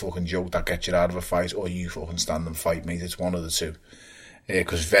really good fucking joke that gets you out of a fight, or you fucking stand and fight, mate. It's one of the 2.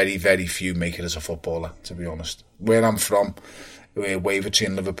 Because very, very few make it as a footballer, to be honest. Where I'm from, Wavertree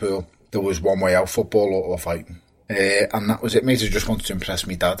in Liverpool, there was one way out, football or fighting. And that was it, mate. I just wanted to impress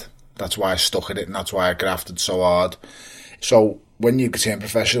me dad. That's why I stuck at it, and that's why I grafted so hard. So when you turn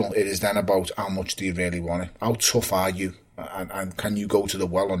professional, it is then about how much do you really want it? How tough are you? And can you go to the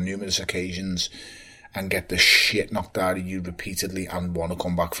well on numerous occasions and get the shit knocked out of you repeatedly and want to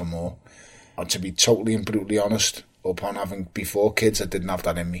come back for more? And to be totally and brutally honest, upon having before kids, I didn't have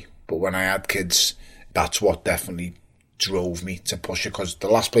that in me. But when I had kids, that's what definitely drove me to push it, because the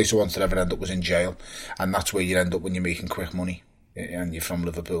last place I wanted to ever end up was in jail, and that's where you end up when you're making quick money and you're from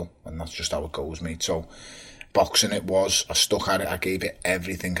Liverpool, and that's just how it goes, mate. So boxing it was, I stuck at it, I gave it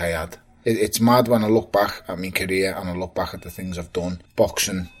everything I had. It's mad when I look back at my career and I look back at the things I've done.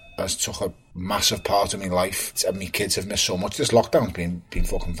 Boxing has took a massive part of my life, and my kids have missed so much. This lockdown's been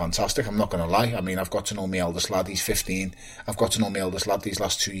fucking fantastic, I'm not going to lie. I mean, I've got to know my eldest lad, he's 15. I've got to know my eldest lad these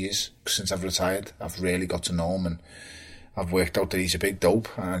last 2 years since I've retired. I've really got to know him, and I've worked out that he's a big dope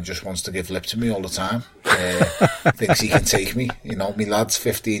and just wants to give lip to me all the time. Thinks he can take me. You know, my lad's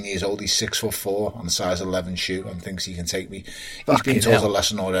 15 years old, he's 6'4" on a size 11 shoe, and thinks he can take me. He's been taught a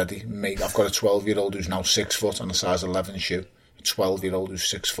lesson already. Mate, I've got a 12-year-old who's now 6 foot on a size 11 shoe. 12-year-old who's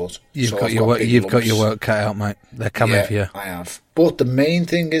 6 foot. You've got your work cut out, mate. They're coming for you. I have. But the main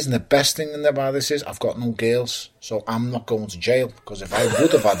thing is, and the best thing about this is, I've got no girls, so I'm not going to jail. Because if I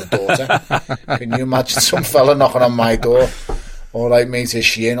would have had a daughter, can you imagine some fella knocking on my door? All right, mate, is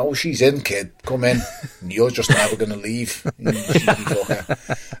she in? Oh, she's in, kid. Come in. And you're just never going to leave.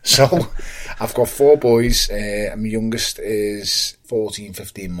 So, I've got 4 boys, and my youngest is 14,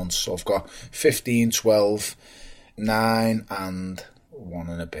 15 months. So I've got 15, 12... 9 and 1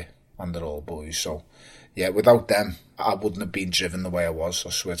 and a bit, and they're all boys. So yeah, without them I wouldn't have been driven the way I was. I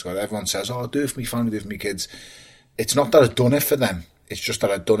swear to God. Everyone says, oh, I do it for my family, do it for my kids. It's not that I've done it for them, it's just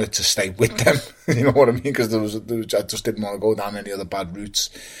that I've done it to stay with them. You know what I mean? Because I just didn't want to go down any other bad routes,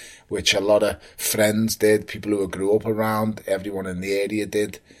 which a lot of friends did, people who I grew up around, everyone in the area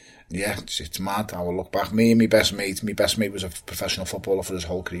did. Yeah, it's mad. I will look back. Me and my best mate was a professional footballer for his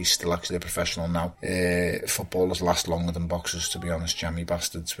whole career. He's still actually a professional now. Footballers last longer than boxers, to be honest, jammy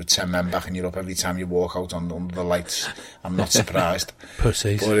bastards. With 10 men backing you up every time you walk out under the lights, I'm not surprised.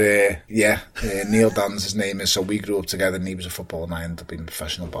 Pussies. But Neil Dan's his name is, so we grew up together, and he was a footballer and I ended up being a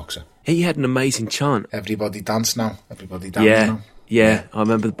professional boxer. He had an amazing chant. Everybody dance now. Everybody dance now. Yeah, I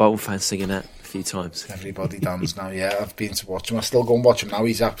remember the Bolton fans singing that a few times. Everybody dance now, yeah. I've been to watch him. I still go and watch him now.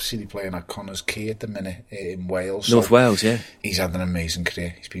 He's absolutely playing at Connors Quay at the minute in Wales. North Wales, yeah. He's had an amazing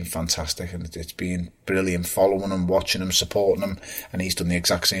career. He's been fantastic, and it's been brilliant following him, watching him, supporting him, and he's done the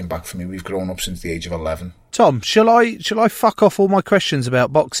exact same back for me. We've grown up since the age of 11. Tom, shall I fuck off all my questions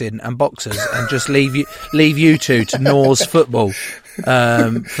about boxing and boxers and just leave you two to Norse football for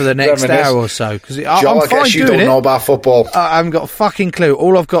the next hour or so? Because I'm fine guess you don't know about football. I haven't got a fucking clue.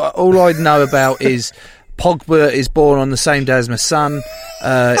 All I know about is Pogba is born on the same day as my son.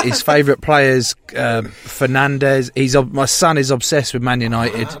 His favourite player's Fernandes. My son is obsessed with Man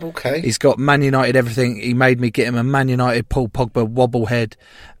United. Okay. He's got Man United everything. He made me get him a Man United Paul Pogba wobblehead.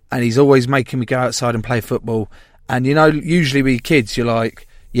 And he's always making me go outside and play football. And, you know, usually with kids, you're like,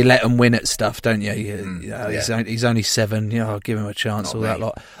 you let him win at stuff, don't you? He's only 7. I'll give him a chance. All that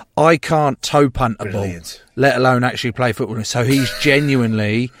lot. I can't toe punt a ball, let alone actually play football. So he's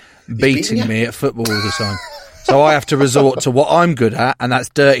genuinely beating me at football all the time. So I have to resort to what I'm good at, and that's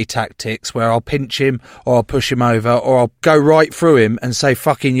dirty tactics, where I'll pinch him, or I'll push him over, or I'll go right through him and say,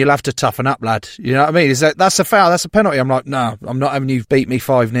 fucking, you'll have to toughen up, lad. You know what I mean? That's a foul, that's a penalty. I'm like, no, I'm not having you beat me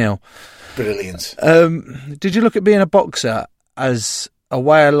 5-0. Brilliant. Did you look at being a boxer as a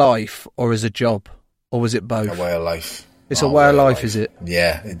way of life or as a job? Or was it both? A way of life. It's a way of life, is it?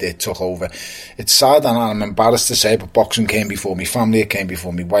 Yeah, it took over. It's sad, and I'm embarrassed to say, but boxing came before me family, it came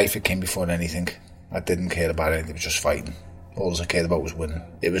before me wife, it came before anything. I didn't care about anything, it was just fighting. All I cared about was winning.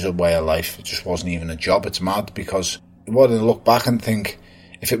 It was a way of life, it just wasn't even a job. It's mad, because I want to look back and think,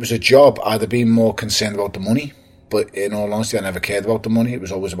 if it was a job, I'd have been more concerned about the money. But in all honesty, I never cared about the money, it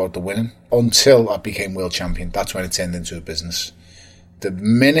was always about the winning. Until I became world champion, that's when it turned into a business. The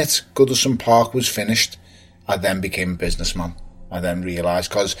minute Goodison Park was finished, I then became a businessman. I then realised,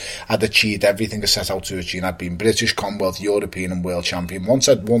 because I'd achieved everything I set out to achieve. I'd been British, Commonwealth, European and world champion. Once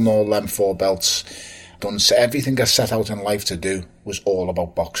I'd won all them 4 belts, done everything I set out in life to do was all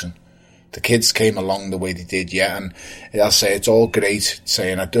about boxing. The kids came along the way they did, and I'll say it's all great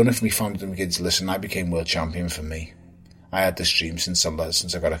saying I've done it for me family and my kids. Listen, I became world champion for me. I had this dream since I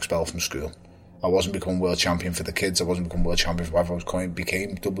got expelled from school. I wasn't becoming world champion for the kids, I wasn't becoming world champion for whatever. I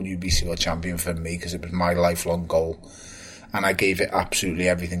became WBC world champion for me, because it was my lifelong goal. And I gave it absolutely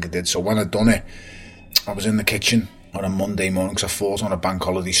everything I did. So when I'd done it, I was in the kitchen on a Monday morning, because I fought on a bank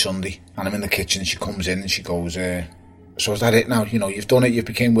holiday Sunday, and I'm in the kitchen, she comes in and she goes, so is that it now? You've done it, you've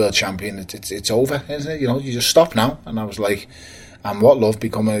became world champion, it's over, isn't it? You just stop now. And I was like, and what, love?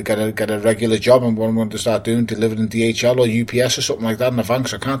 Get a regular job, and what I'm going to start doing, delivering DHL or UPS or something like that in the van,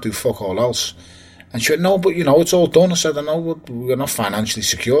 because I can't do fuck all else. And she went, no, but it's all done. I said, I know, we're not financially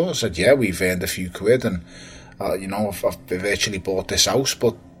secure. I said, yeah, we've earned a few quid, and I've virtually bought this house,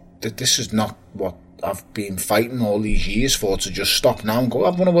 but this is not what I've been fighting all these years for, to just stop now and go,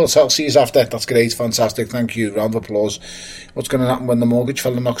 I've won a world title, see you after, that's great, fantastic, thank you, round of applause. What's going to happen when the mortgage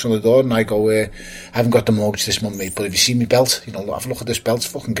fella knocks on the door? And I go, I haven't got the mortgage this month, mate, but have you seen my belt? Have a look at this belt, it's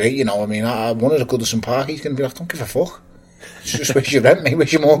fucking great, I won it at Goodison Park. He's going to be like, don't give a fuck, just where's your rent, mate,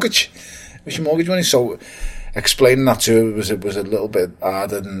 where's your mortgage money? So explaining that to her was a little bit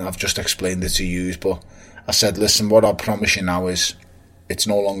harder than I've just explained it to you, but I said, listen, what I promise you now is, it's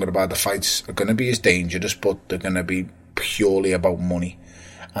no longer about the fights are going to be as dangerous, but they're going to be purely about money.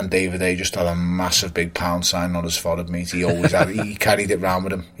 And David A just had a massive big pound sign on his forehead, mate. He always had it. He carried it round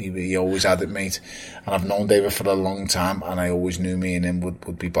with him. He always had it, mate. And I've known David for a long time, and I always knew me and him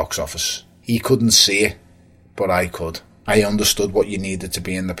would be box office. He couldn't see it, but I could. I understood what you needed to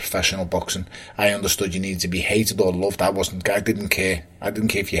be in the professional boxing. I understood you needed to be hated or loved. I didn't care. I didn't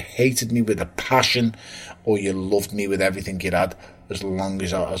care if you hated me with a passion or you loved me with everything you had, as long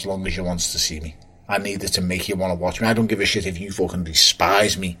as you wanted to see me. I needed to make you want to watch me. I don't give a shit if you fucking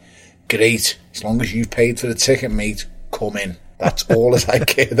despise me. Great. As long as you've paid for the ticket, mate, come in. That's all that I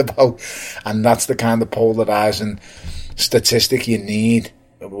cared about. And that's the kind of polarising statistic you need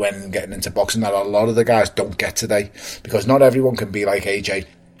when getting into boxing that a lot of the guys don't get today, because not everyone can be like AJ.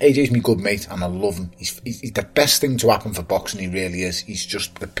 AJ's my good mate and I love him. He's the best thing to happen for boxing, he really is. He's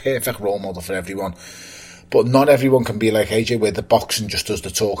just the perfect role model for everyone. But not everyone can be like AJ, where the boxing just does the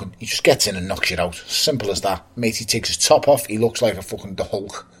talking. He just gets in and knocks you out. Simple as that. Mate, he takes his top off, he looks like a fucking the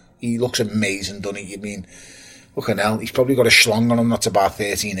Hulk. He looks amazing, doesn't he? Fucking hell, he's probably got a schlong on him that's about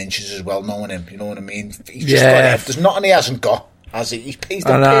 13 inches as well, knowing him, you know what I mean? He's just got, there's nothing he hasn't got. He's the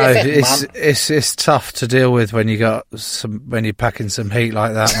perfect man. It's tough to deal with when you're packing some heat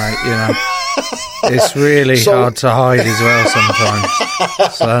like that, mate. It's really hard to hide as well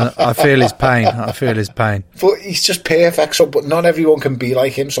sometimes. So I feel his pain. But he's just perfect. But not everyone can be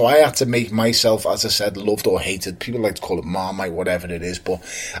like him. So I had to make myself, as I said, loved or hated. People like to call it Marmite, whatever it is. But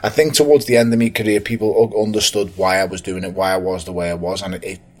I think towards the end of my career, people understood why I was doing it, why I was the way I was, and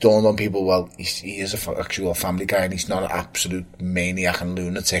it dawned on people, well, he is an actual family guy, and he's not an absolute maniac and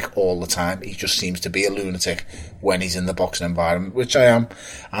lunatic all the time. He just seems to be a lunatic when he's in the boxing environment, which I am.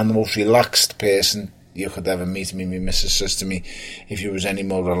 I'm the most relaxed person you could ever meet. My missus says to me, if you was any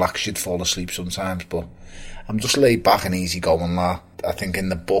more relaxed, you'd fall asleep sometimes. But I'm just laid back and easy going, lad. I think in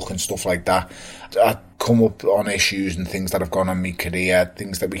the book and stuff like that, I come up on issues and things that have gone on in my career,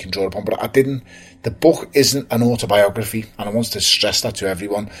 things that we can draw upon, but the book isn't an autobiography, and I want to stress that to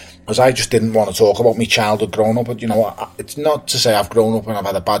everyone, because I just didn't want to talk about my childhood growing up. But it's not to say I've grown up and I've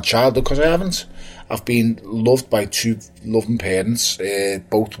had a bad childhood, because I haven't. I've been loved by two loving parents,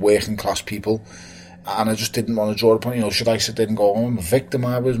 both working class people. and I just didn't want to draw upon, should I sit there and go, I'm a victim,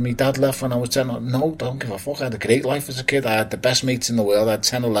 my dad left when I was 10. No, don't give a fuck. I had a great life as a kid. I had the best mates in the world. I had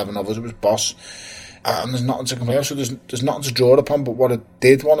 10, 11 of us. It was boss. And there's nothing to complain of, so there's nothing to draw upon. But what I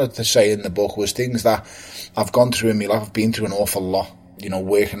did want to say in the book was things that I've gone through in my life. I've been through an awful lot.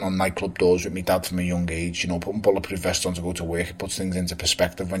 Working on nightclub doors with my dad from a young age, putting bulletproof vests on to go to work. It puts things into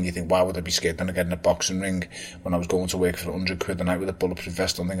perspective when you think, why would I be scared when I get in a boxing ring when I was going to work for 100 quid a night with a bulletproof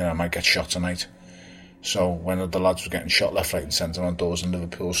vest on, thinking I might get shot tonight. So when the lads were getting shot left, right and centre on doors in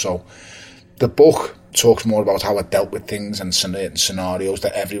Liverpool. So the book talks more about how I dealt with things and scenarios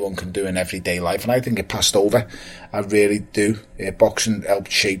that everyone can do in everyday life, and I think it passed over. I really do. Boxing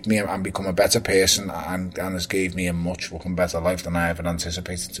helped shape me and become a better person, and has gave me a much fucking better life than I ever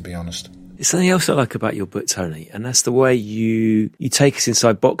anticipated, to be honest. There's something else I like about your book, Tony, and that's the way you take us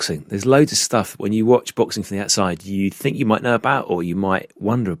inside boxing. There's loads of stuff when you watch boxing from the outside you think you might know about or you might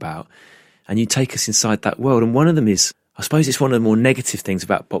wonder about, and you take us inside that world. And one of them is, I suppose it's one of the more negative things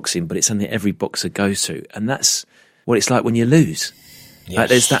about boxing, but it's something every boxer goes through, and that's what it's like when you lose. Yes.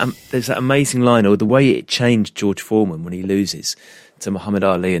 Like there's that amazing line, or the way it changed George Foreman when he loses to Muhammad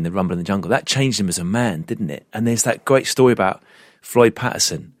Ali in the Rumble in the Jungle. That changed him as a man, didn't it? And there's that great story about Floyd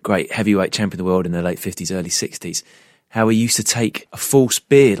Patterson, great heavyweight champion of the world in the late 50s, early 60s, how he used to take a false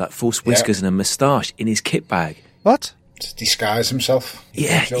beard, like false whiskers and a moustache in his kit bag. What? To disguise himself.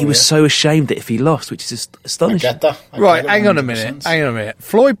 Yeah, he was so ashamed that if he lost, which is astonishing. I get that. Right, hang on a minute.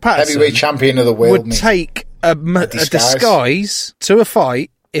 Floyd Patterson, heavyweight champion of the world, would take a disguise to a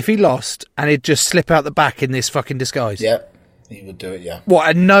fight if he lost, and he'd just slip out the back in this fucking disguise. Yeah, he would do it, yeah. What,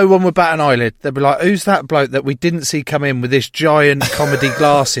 and no one would bat an eyelid? They'd be like, who's that bloke that we didn't see come in with this giant comedy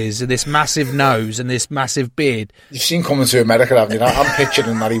glasses and this massive nose and this massive beard? You've seen Coming to America, haven't you? I'm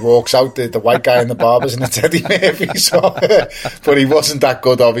picturing that he walks out, the white guy in the barbers and the Teddy Murphy. So, but he wasn't that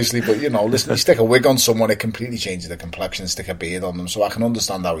good, obviously. But, listen, you stick a wig on someone, it completely changes the complexion, stick a beard on them. So I can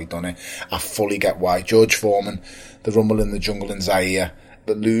understand how he done it. I fully get why. George Foreman, the Rumble in the Jungle in Zaire,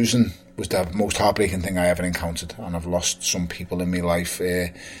 but losing was the most heartbreaking thing I ever encountered, and I've lost some people in my life.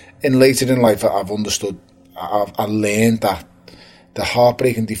 Later in life, I've understood, I learned that the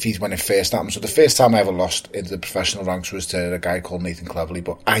heartbreaking defeat when it first happened. So the first time I ever lost into the professional ranks was to a guy called Nathan Cleverly,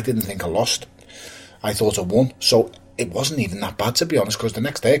 but I didn't think I lost. I thought I won. So it wasn't even that bad, to be honest, because the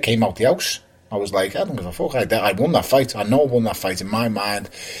next day I came out the house. I was like, I don't give a fuck. I won that fight. I know I won that fight in my mind.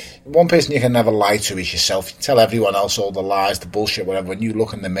 One person you can never lie to is yourself. You tell everyone else all the lies, the bullshit, whatever. When you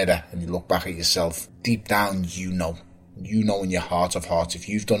look in the mirror and you look back at yourself, deep down you know. You know in your heart of hearts if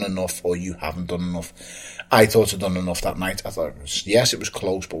you've done enough or you haven't done enough. I thought I'd done enough that night. I thought, yes, it was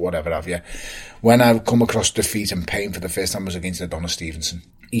close, but whatever have you. When I come across defeat and pain for the first time was against Adonis Stevenson.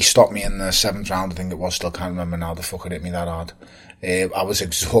 He stopped me in the 7th round, I think it was. Still can't remember now. The fucker hit me that hard. I was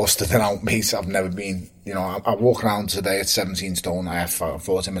exhausted and out, mate. I've never been, I walk around today at 17 stone. I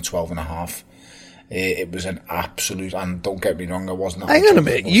fought him at 12.5. It was an absolute, and don't get me wrong, I wasn't. Hang on a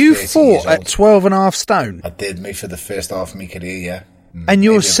minute, you fought at 12.5 stone? I did, mate, for the first half of my career, yeah. And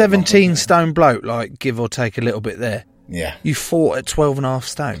you're 17 stone bloke, like, give or take a little bit there. Yeah. You fought at 12.5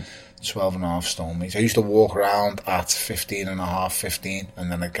 stone? 12.5 stone, mate. I used to walk around at 15.5, 15,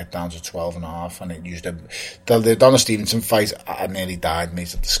 and then I'd get down to 12.5, and it used to... The Adonis Stevenson fight, I nearly died,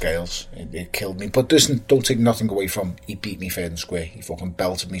 mate, at the scales. It killed me. But listen, don't take nothing away from... He beat me fair and square. He fucking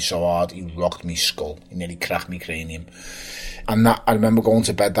belted me so hard, he rocked me skull. He nearly cracked me cranium. And that, I remember going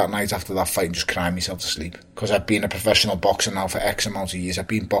to bed that night after that fight and just crying myself to sleep. Because I'd been a professional boxer now for X amount of years. I'd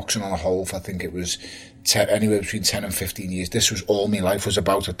been boxing on a whole for, I think it was... anywhere between 10 and 15 years. This was all my life was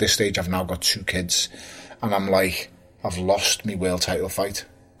about. At this stage I've now got 2 kids and I'm like, I've lost my world title fight.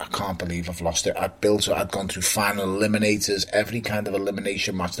 I can't believe I've lost it. I'd gone through final eliminators, every kind of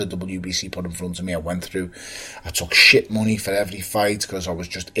elimination match the WBC put in front of me I went through. I took shit money for every fight because I was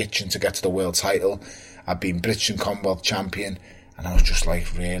just itching to get to the world title. I'd been British and Commonwealth champion and I was just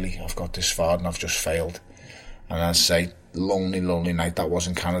like, really, I've got this far and I've just failed. And I'd say, lonely night. That was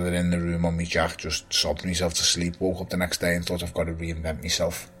in Canada in the room on me jack, just sobbed myself to sleep, woke up the next day and thought I've got to reinvent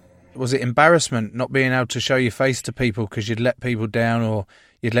myself. Was it embarrassment not being able to show your face to people because you'd let people down or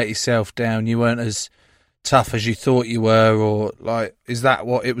you'd let yourself down, you weren't as tough as you thought you were, or like, is that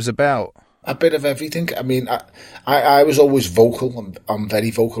what it was about? A bit of everything. I mean, I was always vocal. I'm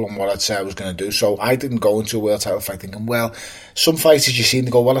very vocal on what I'd say I was going to do. So I didn't go into a world title fight thinking, well, some fighters you seem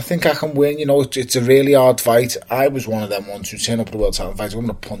to go, well, I think I can win. It's a really hard fight. I was one of them ones who turn up at the world title fight. I'm going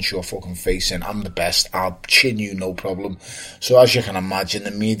to punch your fucking face in. I'm the best. I'll chin you, no problem. So as you can imagine, the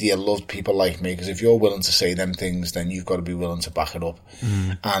media loved people like me because if you're willing to say them things, then you've got to be willing to back it up.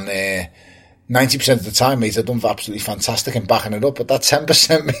 And 90% of the time, mate, I've done absolutely fantastic in backing it up, but that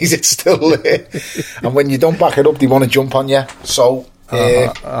 10%, mate, it's still there. And when you don't back it up, they want to jump on you. So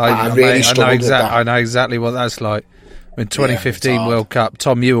I really struggled with that. I know exactly what that's like. In 2015 World Cup,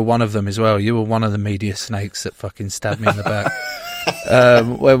 Tom, you were one of them as well. You were one of the media snakes that fucking stabbed me in the back.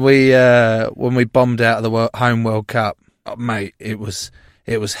 When we bombed out of the home World Cup, mate, it was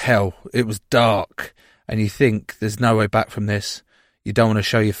hell. It was dark, and you think there's no way back from this. You don't want to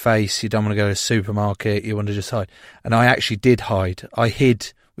show your face. You don't want to go to a supermarket. You want to just hide. And I actually did hide. I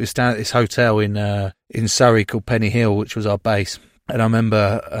hid. We were staying at this hotel in Surrey called Penny Hill, which was our base. And I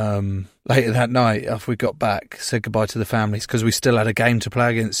remember later that night, after we got back, said goodbye to the families because we still had a game to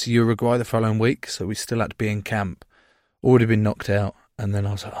play against Uruguay the following week, so we still had to be in camp. Already been knocked out, and then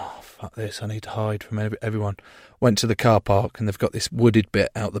I was like, oh, fuck this, I need to hide from everyone. Went to the car park, and they've got this wooded bit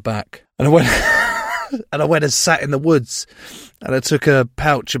out the back. And I went and sat in the woods, and I took a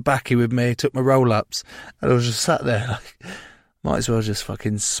pouch of baccy with me, took my roll-ups, and I was just sat there like, might as well just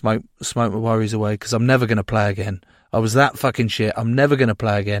fucking smoke my worries away because I'm never going to play again. I was that fucking shit. I'm never going to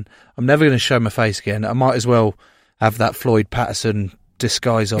play again. I'm never going to show my face again. I might as well have that Floyd Patterson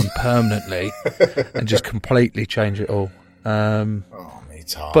disguise on permanently and just completely change it all.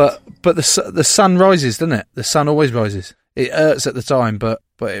 It's hard. But the sun rises, doesn't it? The sun always rises. It hurts at the time, but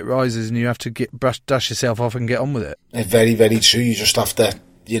it rises, and you have to dust yourself off and get on with it. Very, very true. You just have to,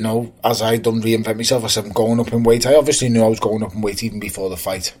 as I done, reinvent myself. I said I'm going up in weight. I obviously knew I was going up in weight even before the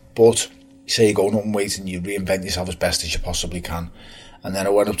fight, but you say you're going up in weight and you reinvent yourself as best as you possibly can. And then I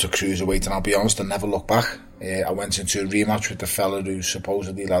went up to cruiserweight, and I'll be honest, I never looked back. I went into a rematch with the fella who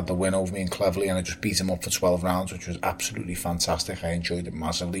supposedly had the win over me in Cleverly, and I just beat him up for 12 rounds, which was absolutely fantastic. I enjoyed it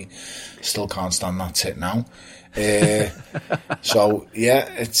massively. Still can't stand that tit now. So yeah,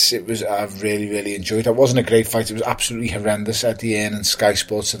 I've really, really enjoyed it. It wasn't a great fight. It was absolutely horrendous. Eddie Hearn and Sky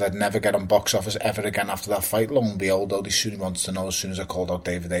Sports said I'd never get on box office ever again after that fight. Lo and behold, though, they soon wanted to know as soon as I called out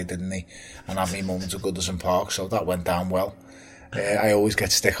David A, didn't they? And had me moments of Goodison Park, so that went down well. I always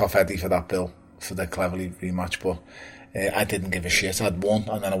get stick off Eddie for that bill, for the Cleverly rematch, but I didn't give a shit. I'd won,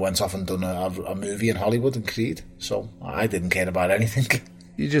 and then I went off and done a movie in Hollywood and Creed, so I didn't care about anything.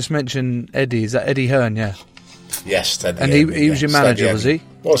 You just mentioned Eddie. Is that Eddie Hearn, yeah? Yes, Teddy. And he was your manager, was he?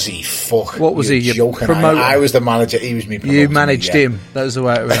 Was he? Fuck. What was he? Your promoter? I was the manager, he was me promoter. You managed him. That was the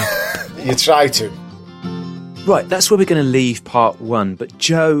way it went. You try to. Right, that's where we're going to leave part one. But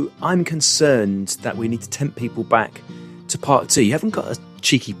Joe, I'm concerned that we need to tempt people back to part two. You haven't got a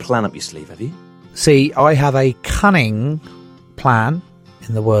cheeky plan up your sleeve, have you? See, I have a cunning plan,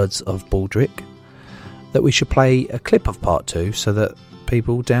 in the words of Baldrick, that we should play a clip of part two so that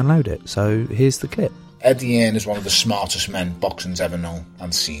people download it. So here's the clip. Eddie Hearn is one of the smartest men boxing's ever known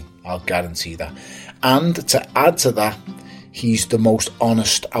and seen. I'll guarantee that. And to add to that, he's the most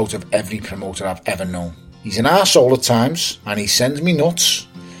honest out of every promoter I've ever known. He's an arsehole at times, and he sends me nuts.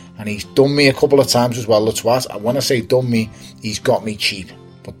 And he's done me a couple of times as well, the twat. And when I say done me, he's got me cheap.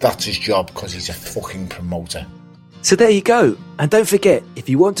 But that's his job, because he's a fucking promoter. So there you go. And don't forget, if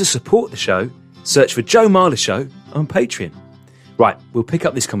you want to support the show, search for Joe Marler Show on Patreon. Right, we'll pick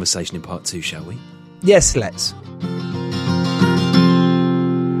up this conversation in part two, shall we? Yes, let's.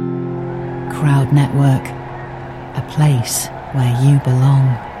 Crowd Network, a place where you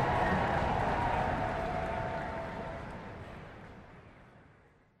belong.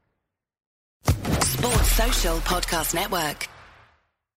 Sports Social Podcast Network.